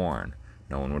watching porn.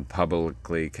 No one would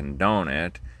publicly condone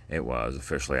it. It was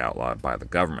officially outlawed by the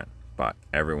government. But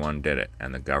everyone did it,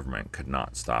 and the government could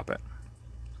not stop it.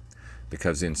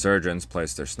 Because the insurgents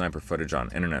placed their sniper footage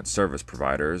on internet service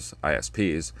providers,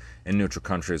 ISPs, in neutral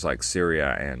countries like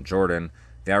Syria and Jordan,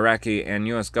 the Iraqi and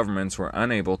U.S. governments were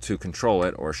unable to control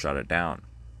it or shut it down.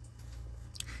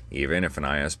 Even if an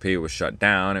ISP was shut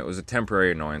down, it was a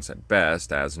temporary annoyance at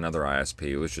best, as another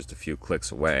ISP was just a few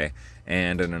clicks away,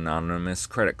 and an anonymous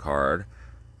credit card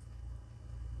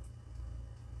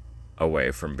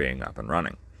away from being up and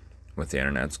running. With the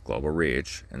internet's global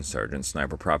reach, insurgent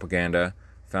sniper propaganda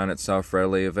found itself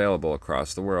readily available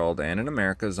across the world and in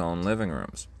America's own living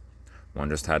rooms. One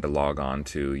just had to log on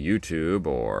to YouTube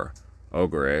or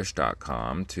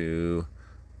ogreish.com to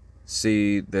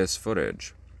see this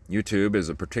footage. YouTube is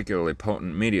a particularly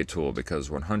potent media tool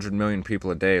because 100 million people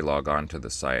a day log on to the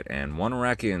site, and one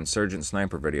Iraqi insurgent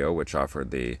sniper video, which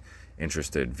offered the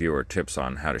interested viewer tips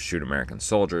on how to shoot American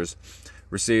soldiers,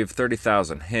 received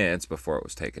 30,000 hits before it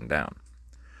was taken down.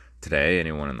 Today,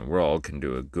 anyone in the world can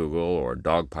do a Google or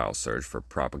Dogpile search for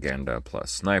propaganda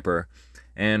plus sniper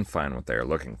and find what they are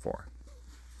looking for.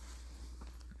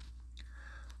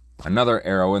 Another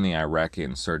arrow in the Iraqi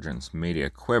insurgents' media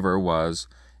quiver was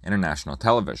international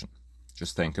television.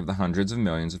 Just think of the hundreds of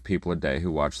millions of people a day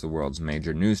who watch the world's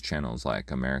major news channels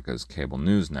like America's cable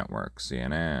news network,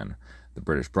 CNN, the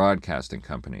British Broadcasting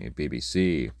Company,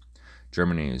 BBC,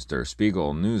 Germany's Der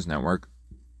Spiegel news network,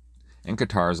 and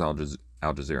Qatar's Al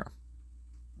Jazeera.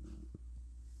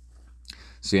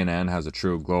 CNN has a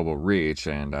true global reach,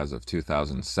 and as of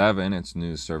 2007, its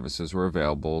news services were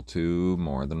available to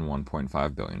more than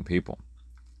 1.5 billion people.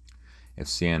 If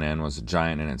CNN was a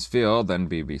giant in its field, then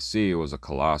BBC was a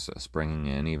colossus, bringing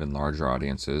in even larger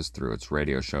audiences through its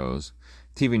radio shows,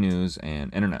 TV news,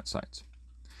 and internet sites.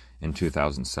 In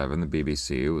 2007, the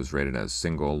BBC was rated as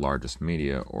single largest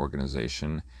media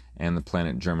organization, and the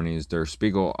Planet Germany's Der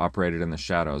Spiegel operated in the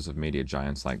shadows of media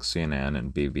giants like CNN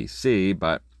and BBC,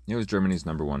 but it was Germany's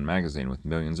 #1 magazine with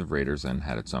millions of readers and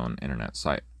had its own internet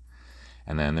site.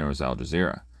 And then there was Al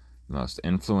Jazeera, the most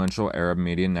influential Arab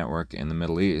media network in the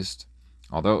Middle East.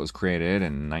 Although it was created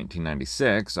in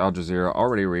 1996, Al Jazeera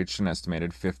already reached an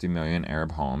estimated 50 million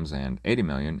Arab homes and 80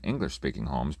 million English-speaking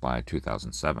homes by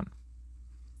 2007.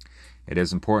 It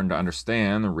is important to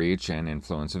understand the reach and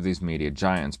influence of these media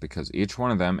giants because each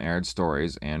one of them aired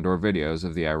stories and/or videos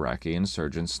of the Iraqi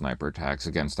insurgent sniper attacks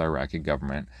against the Iraqi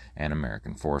government and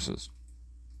American forces.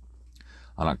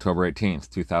 On October 18,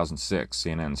 2006,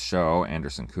 CNN's show,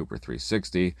 Anderson Cooper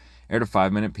 360, aired a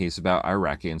 5-minute piece about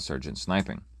Iraqi insurgent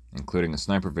sniping, including a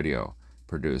sniper video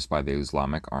produced by the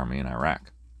Islamic Army in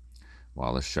Iraq.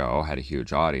 While the show had a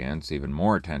huge audience, even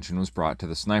more attention was brought to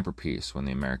the sniper piece when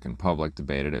the American public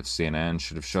debated if CNN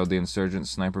should have showed the insurgent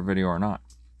sniper video or not.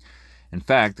 In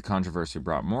fact, the controversy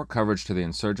brought more coverage to the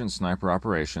insurgent sniper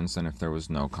operations than if there was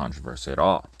no controversy at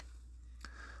all.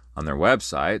 On their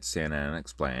website, CNN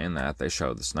explained that they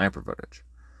showed the sniper footage.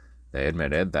 They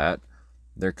admitted that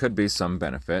there could be some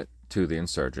benefit to the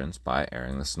insurgents by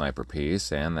airing the sniper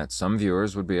piece and that some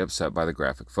viewers would be upset by the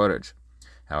graphic footage.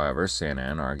 However,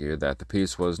 CNN argued that the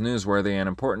piece was newsworthy and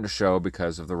important to show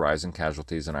because of the rising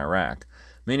casualties in Iraq,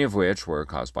 many of which were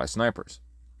caused by snipers.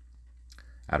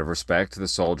 Out of respect to the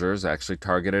soldiers actually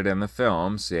targeted in the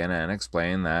film, CNN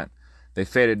explained that they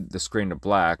faded the screen to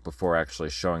black before actually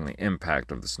showing the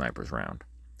impact of the sniper's round.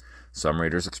 Some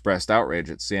readers expressed outrage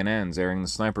at CNN's airing the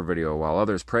sniper video, while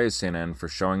others praised CNN for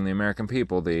showing the American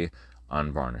people the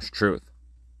unvarnished truth.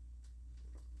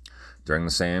 During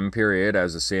the same period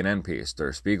as the CNN piece,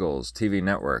 Der Spiegel's TV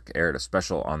network aired a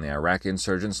special on the Iraqi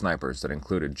insurgent snipers that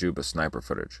included Juba sniper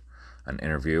footage, an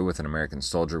interview with an American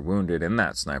soldier wounded in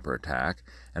that sniper attack,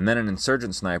 and then an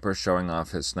insurgent sniper showing off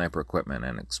his sniper equipment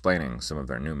and explaining some of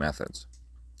their new methods.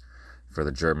 For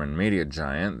the German media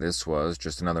giant, this was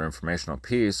just another informational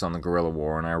piece on the guerrilla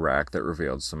war in Iraq that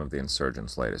revealed some of the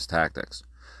insurgents' latest tactics.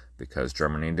 Because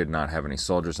Germany did not have any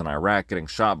soldiers in Iraq getting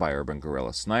shot by urban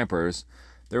guerrilla snipers,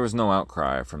 there was no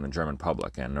outcry from the German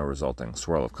public and no resulting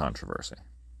swirl of controversy.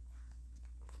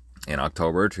 In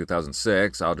October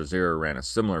 2006, Al Jazeera ran a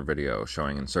similar video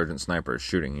showing insurgent snipers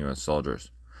shooting U.S.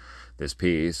 soldiers. This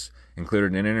piece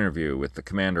included an interview with the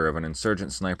commander of an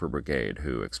insurgent sniper brigade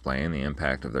who explained the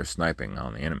impact of their sniping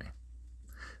on the enemy.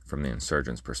 From the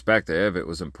insurgents' perspective, it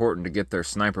was important to get their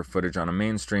sniper footage on a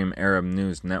mainstream Arab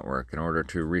news network in order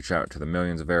to reach out to the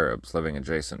millions of Arabs living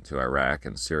adjacent to Iraq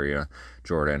and Syria,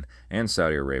 Jordan, and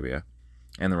Saudi Arabia,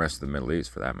 and the rest of the Middle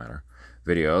East for that matter.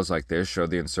 Videos like this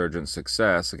showed the insurgents'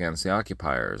 success against the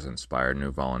occupiers, inspired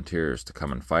new volunteers to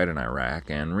come and fight in Iraq,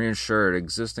 and reassured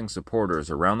existing supporters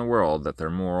around the world that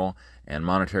their moral and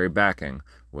monetary backing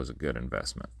was a good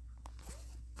investment.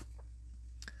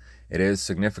 It is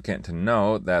significant to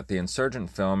note that the insurgent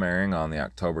film airing on the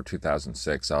October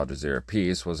 2006 Al Jazeera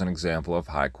piece was an example of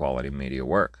high-quality media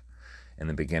work. In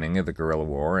the beginning of the guerrilla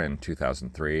war in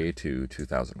 2003 to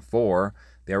 2004,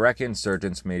 the Iraqi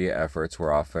insurgents' media efforts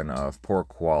were often of poor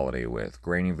quality, with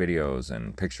grainy videos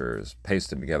and pictures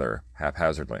pasted together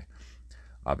haphazardly,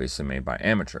 obviously made by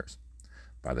amateurs.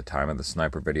 By the time of the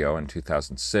sniper video in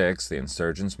 2006, the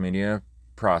insurgents' media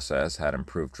process had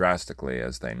improved drastically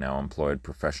as they now employed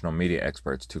professional media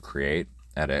experts to create,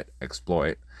 edit,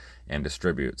 exploit, and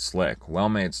distribute slick,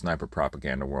 well-made sniper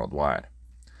propaganda worldwide.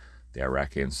 The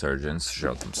Iraqi insurgents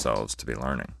showed themselves to be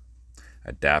learning,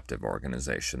 adaptive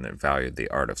organization that valued the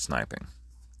art of sniping.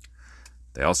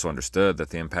 They also understood that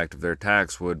the impact of their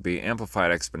attacks would be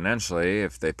amplified exponentially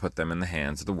if they put them in the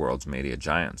hands of the world's media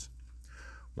giants.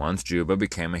 Once Juba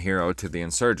became a hero to the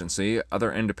insurgency,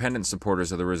 other independent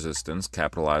supporters of the resistance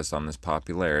capitalized on this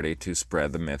popularity to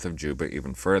spread the myth of Juba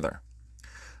even further.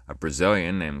 A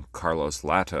Brazilian named Carlos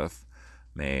Latuf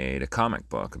made a comic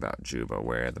book about Juba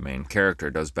where the main character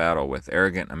does battle with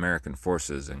arrogant American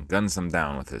forces and guns them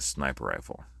down with his sniper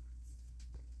rifle.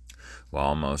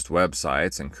 While most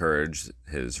websites encourage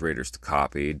his readers to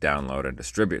copy, download, and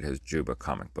distribute his Juba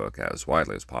comic book as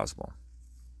widely as possible.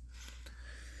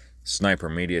 Sniper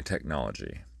media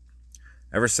technology.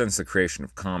 Ever since the creation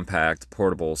of compact,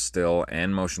 portable, still,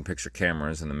 and motion picture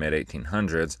cameras in the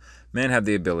mid-1800s, men had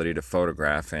the ability to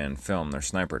photograph and film their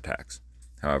sniper attacks.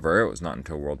 However, it was not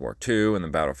until World War II and the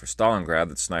battle for Stalingrad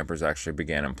that snipers actually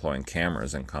began employing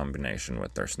cameras in combination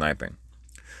with their sniping.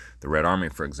 The Red Army,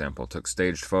 for example, took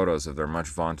staged photos of their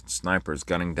much-vaunted snipers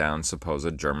gunning down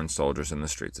supposed German soldiers in the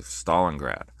streets of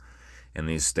Stalingrad. In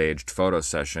these staged photo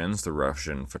sessions, the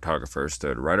Russian photographer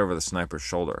stood right over the sniper's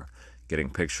shoulder, getting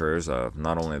pictures of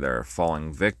not only their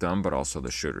falling victim, but also the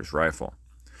shooter's rifle.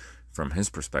 From his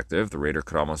perspective, the reader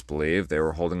could almost believe they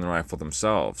were holding the rifle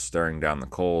themselves, staring down the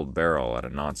cold barrel at a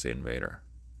Nazi invader.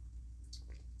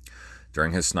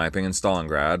 During his sniping in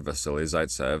Stalingrad, Vasily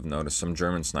Zaitsev noticed some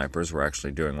German snipers were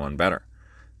actually doing one better.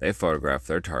 They photographed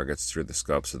their targets through the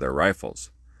scopes of their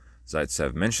rifles.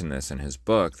 Zaitsev mentioned this in his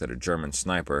book that a German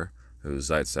sniper, who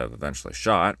Zaitsev eventually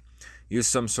shot, used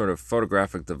some sort of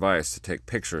photographic device to take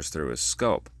pictures through his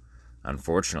scope.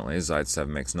 Unfortunately, Zaitsev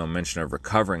makes no mention of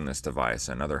recovering this device,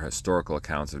 and other historical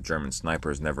accounts of German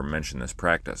snipers never mention this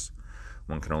practice.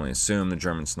 One can only assume the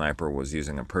German sniper was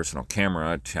using a personal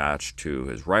camera attached to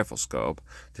his rifle scope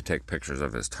to take pictures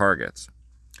of his targets,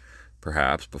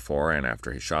 perhaps before and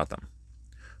after he shot them.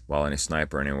 While any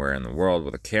sniper anywhere in the world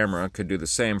with a camera could do the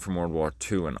same from World War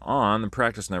II and on, the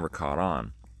practice never caught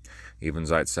on. Even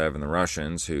Zaitsev and the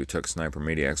Russians, who took sniper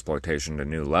media exploitation to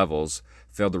new levels,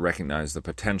 failed to recognize the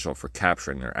potential for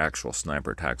capturing their actual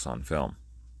sniper attacks on film.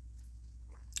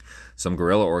 Some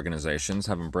guerrilla organizations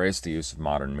have embraced the use of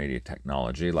modern media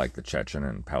technology, like the Chechen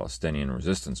and Palestinian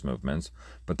resistance movements,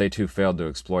 but they too failed to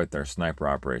exploit their sniper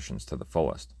operations to the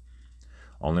fullest.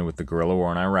 Only with the guerrilla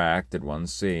war in Iraq did one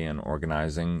see an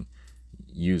organizing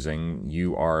using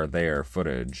 "you are there"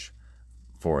 footage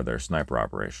for their sniper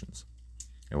operations.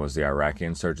 It was the Iraqi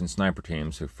insurgent sniper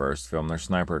teams who first filmed their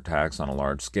sniper attacks on a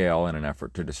large scale in an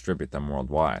effort to distribute them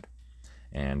worldwide.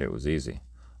 And it was easy.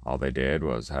 All they did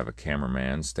was have a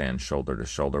cameraman stand shoulder to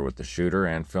shoulder with the shooter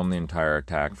and film the entire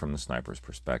attack from the sniper's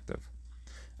perspective.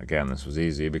 Again, this was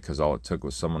easy because all it took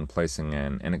was someone placing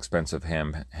an inexpensive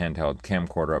handheld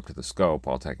camcorder up to the scope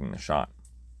while taking the shot.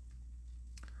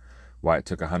 Why it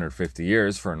took 150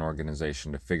 years for an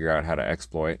organization to figure out how to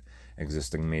exploit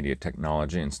existing media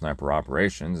technology and sniper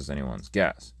operations is anyone's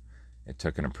guess. It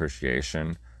took an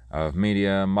appreciation of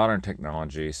media, modern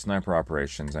technology, sniper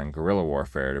operations, and guerrilla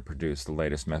warfare to produce the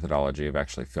latest methodology of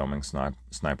actually filming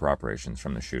sniper operations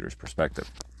from the shooter's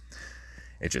perspective.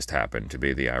 It just happened to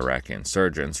be the Iraqi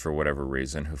insurgents, for whatever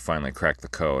reason, who finally cracked the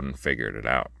code and figured it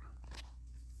out.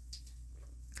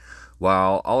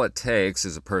 While all it takes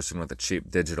is a person with a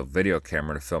cheap digital video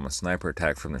camera to film a sniper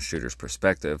attack from the shooter's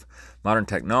perspective, modern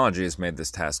technology has made this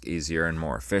task easier and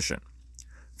more efficient.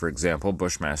 For example,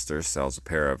 Bushmaster sells a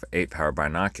pair of 8-power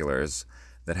binoculars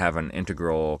that have an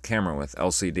integral camera with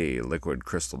LCD, liquid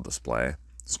crystal display,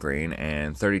 screen,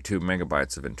 and 32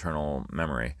 megabytes of internal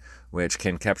memory, which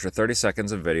can capture 30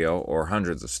 seconds of video or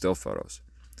hundreds of still photos.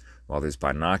 While these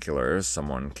binoculars,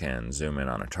 someone can zoom in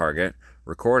on a target,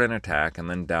 record an attack, and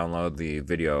then download the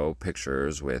video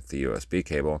pictures with the USB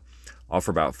cable, all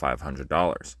for about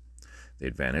 $500. The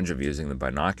advantage of using the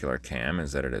binocular cam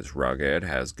is that it is rugged,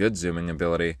 has good zooming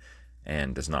ability,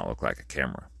 and does not look like a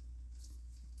camera.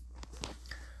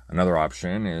 Another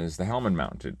option is the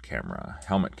helmet-mounted camera,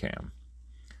 helmet cam,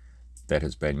 that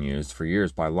has been used for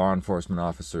years by law enforcement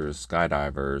officers,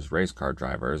 skydivers, race car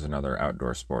drivers, and other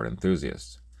outdoor sport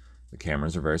enthusiasts. The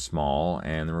cameras are very small,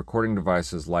 and the recording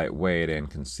device is lightweight and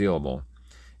concealable.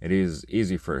 It is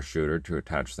easy for a shooter to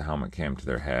attach the helmet cam to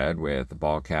their head with a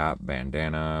ball cap,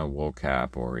 bandana, wool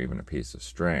cap, or even a piece of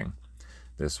string.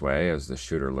 This way, as the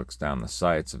shooter looks down the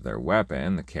sights of their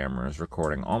weapon, the camera is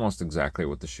recording almost exactly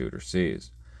what the shooter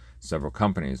sees. Several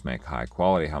companies make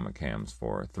high-quality helmet cams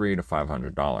for $300 to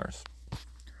 $500.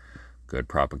 Good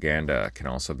propaganda can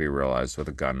also be realized with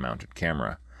a gun-mounted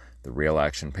camera. The Real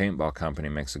Action Paintball Company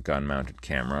makes a gun-mounted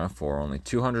camera for only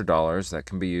 $200 that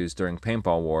can be used during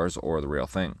paintball wars or the real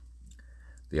thing.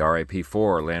 The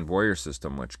RAP-4 Land Warrior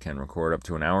system, which can record up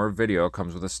to an hour of video,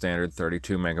 comes with a standard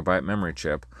 32 megabyte memory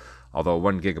chip, although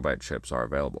 1 gigabyte chips are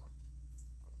available.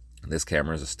 This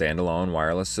camera is a standalone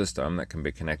wireless system that can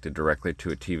be connected directly to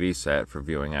a TV set for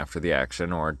viewing after the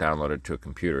action or downloaded to a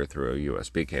computer through a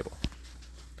USB cable.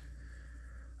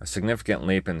 A significant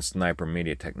leap in sniper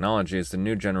media technology is the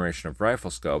new generation of rifle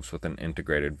scopes with an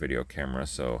integrated video camera,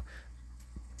 so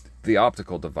the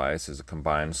optical device is a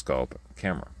combined scope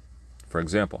camera. For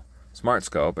example,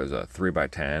 SmartScope is a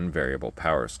 3x10 variable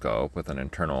power scope with an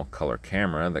internal color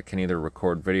camera that can either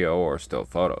record video or still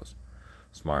photos.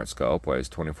 SmartScope weighs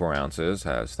 24 ounces,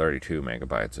 has 32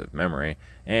 megabytes of memory,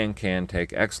 and can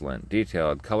take excellent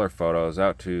detailed color photos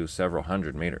out to several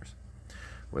hundred meters.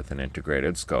 With an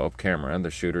integrated scope camera, the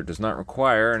shooter does not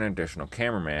require an additional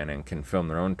cameraman and can film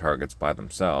their own targets by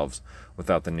themselves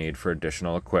without the need for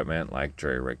additional equipment like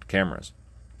jury-rigged cameras.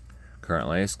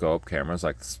 Currently, scope cameras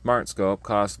like the SmartScope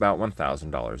cost about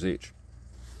 $1,000 each.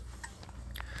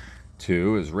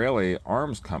 Two Israeli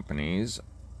arms companies,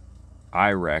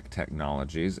 IREC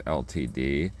Technologies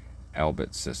Ltd,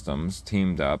 Elbit Systems,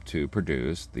 teamed up to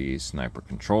produce the sniper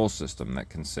control system that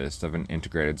consists of an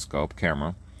integrated scope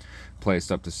camera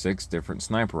placed up to 6 different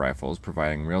sniper rifles,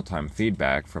 providing real-time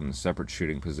feedback from the separate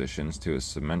shooting positions to a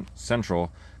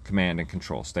central command and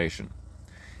control station.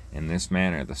 In this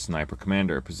manner, the sniper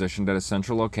commander, positioned at a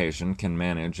central location, can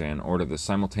manage and order the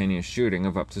simultaneous shooting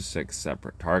of up to 6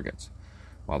 separate targets.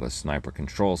 While the sniper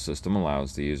control system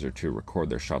allows the user to record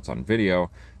their shots on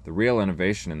video, the real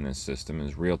innovation in this system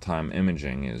is real-time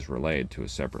imaging is relayed to a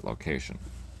separate location.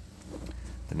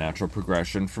 The natural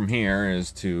progression from here is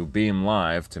to beam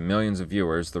live to millions of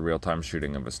viewers the real-time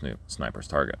shooting of a sniper's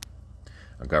target.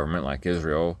 A government like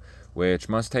Israel, which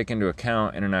must take into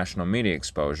account international media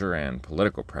exposure and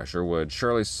political pressure, would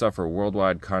surely suffer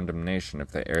worldwide condemnation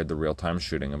if they aired the real-time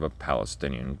shooting of a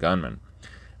Palestinian gunman.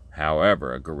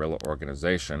 However, a guerrilla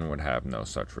organization would have no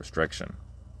such restriction.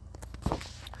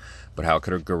 But how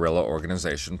could a guerrilla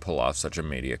organization pull off such a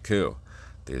media coup?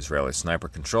 The Israeli Sniper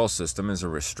Control System is a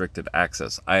restricted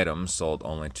access item sold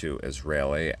only to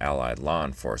Israeli allied law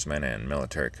enforcement and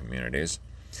military communities.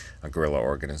 A guerrilla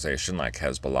organization like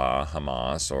Hezbollah,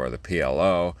 Hamas, or the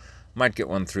PLO might get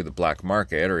one through the black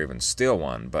market or even steal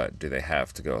one, but do they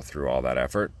have to go through all that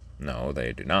effort? No,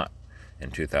 they do not. In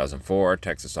 2004,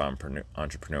 Texas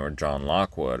entrepreneur John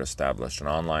Lockwood established an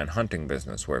online hunting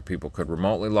business where people could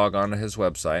remotely log onto his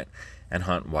website and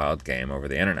hunt wild game over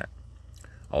the internet.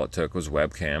 All it took was a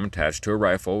webcam attached to a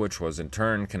rifle, which was in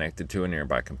turn connected to a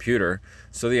nearby computer,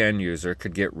 so the end user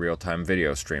could get real-time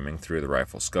video streaming through the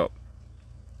rifle scope.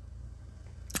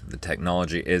 The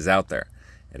technology is out there.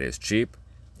 It is cheap,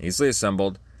 easily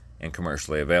assembled, and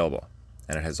commercially available,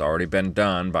 and it has already been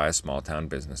done by a small-town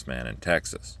businessman in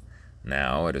Texas.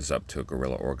 Now it is up to a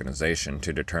guerrilla organization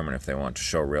to determine if they want to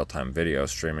show real-time video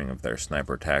streaming of their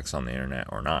sniper attacks on the internet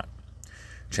or not.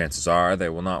 Chances are they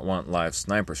will not want live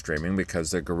sniper streaming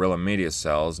because their guerrilla media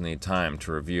cells need time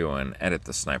to review and edit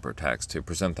the sniper attacks to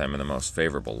present them in the most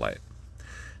favorable light.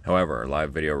 However,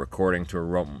 live video recording to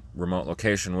a remote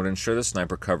location would ensure the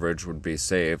sniper coverage would be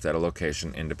saved at a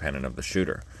location independent of the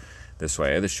shooter. This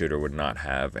way, the shooter would not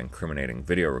have incriminating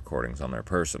video recordings on their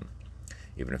person.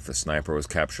 Even if the sniper was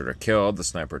captured or killed, the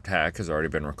sniper attack has already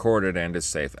been recorded and is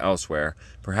safe elsewhere,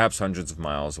 perhaps hundreds of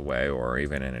miles away or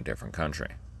even in a different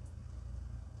country.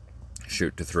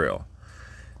 Shoot to thrill.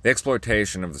 The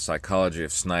exploitation of the psychology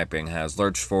of sniping has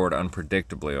lurched forward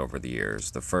unpredictably over the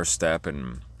years. The first step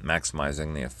in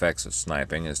maximizing the effects of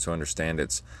sniping is to understand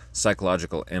its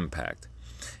psychological impact.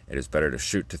 It is better to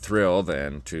shoot to thrill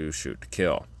than to shoot to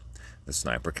kill. The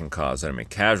sniper can cause enemy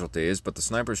casualties, but the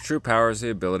sniper's true power is the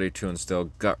ability to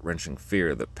instill gut-wrenching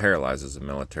fear that paralyzes a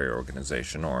military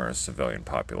organization or a civilian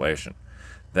population.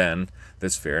 Then,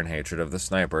 this fear and hatred of the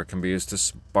sniper can be used to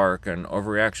spark an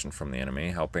overreaction from the enemy,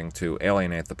 helping to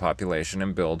alienate the population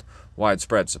and build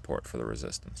widespread support for the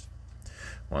resistance.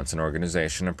 Once an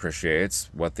organization appreciates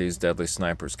what these deadly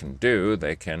snipers can do,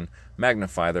 they can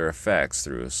magnify their effects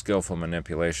through skillful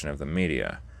manipulation of the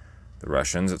media. The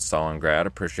Russians at Stalingrad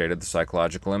appreciated the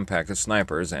psychological impact of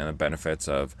snipers and the benefits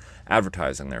of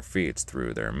advertising their feats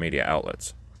through their media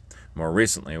outlets. More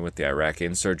recently, with the Iraqi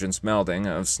insurgents' melding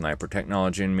of sniper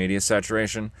technology and media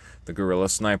saturation, the guerrilla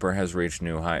sniper has reached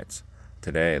new heights.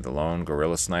 Today, the lone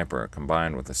guerrilla sniper,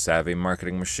 combined with a savvy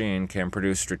marketing machine, can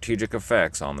produce strategic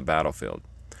effects on the battlefield.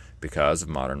 Because of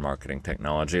modern marketing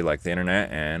technology like the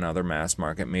internet and other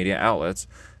mass-market media outlets,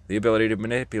 the ability to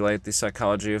manipulate the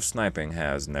psychology of sniping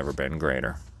has never been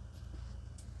greater.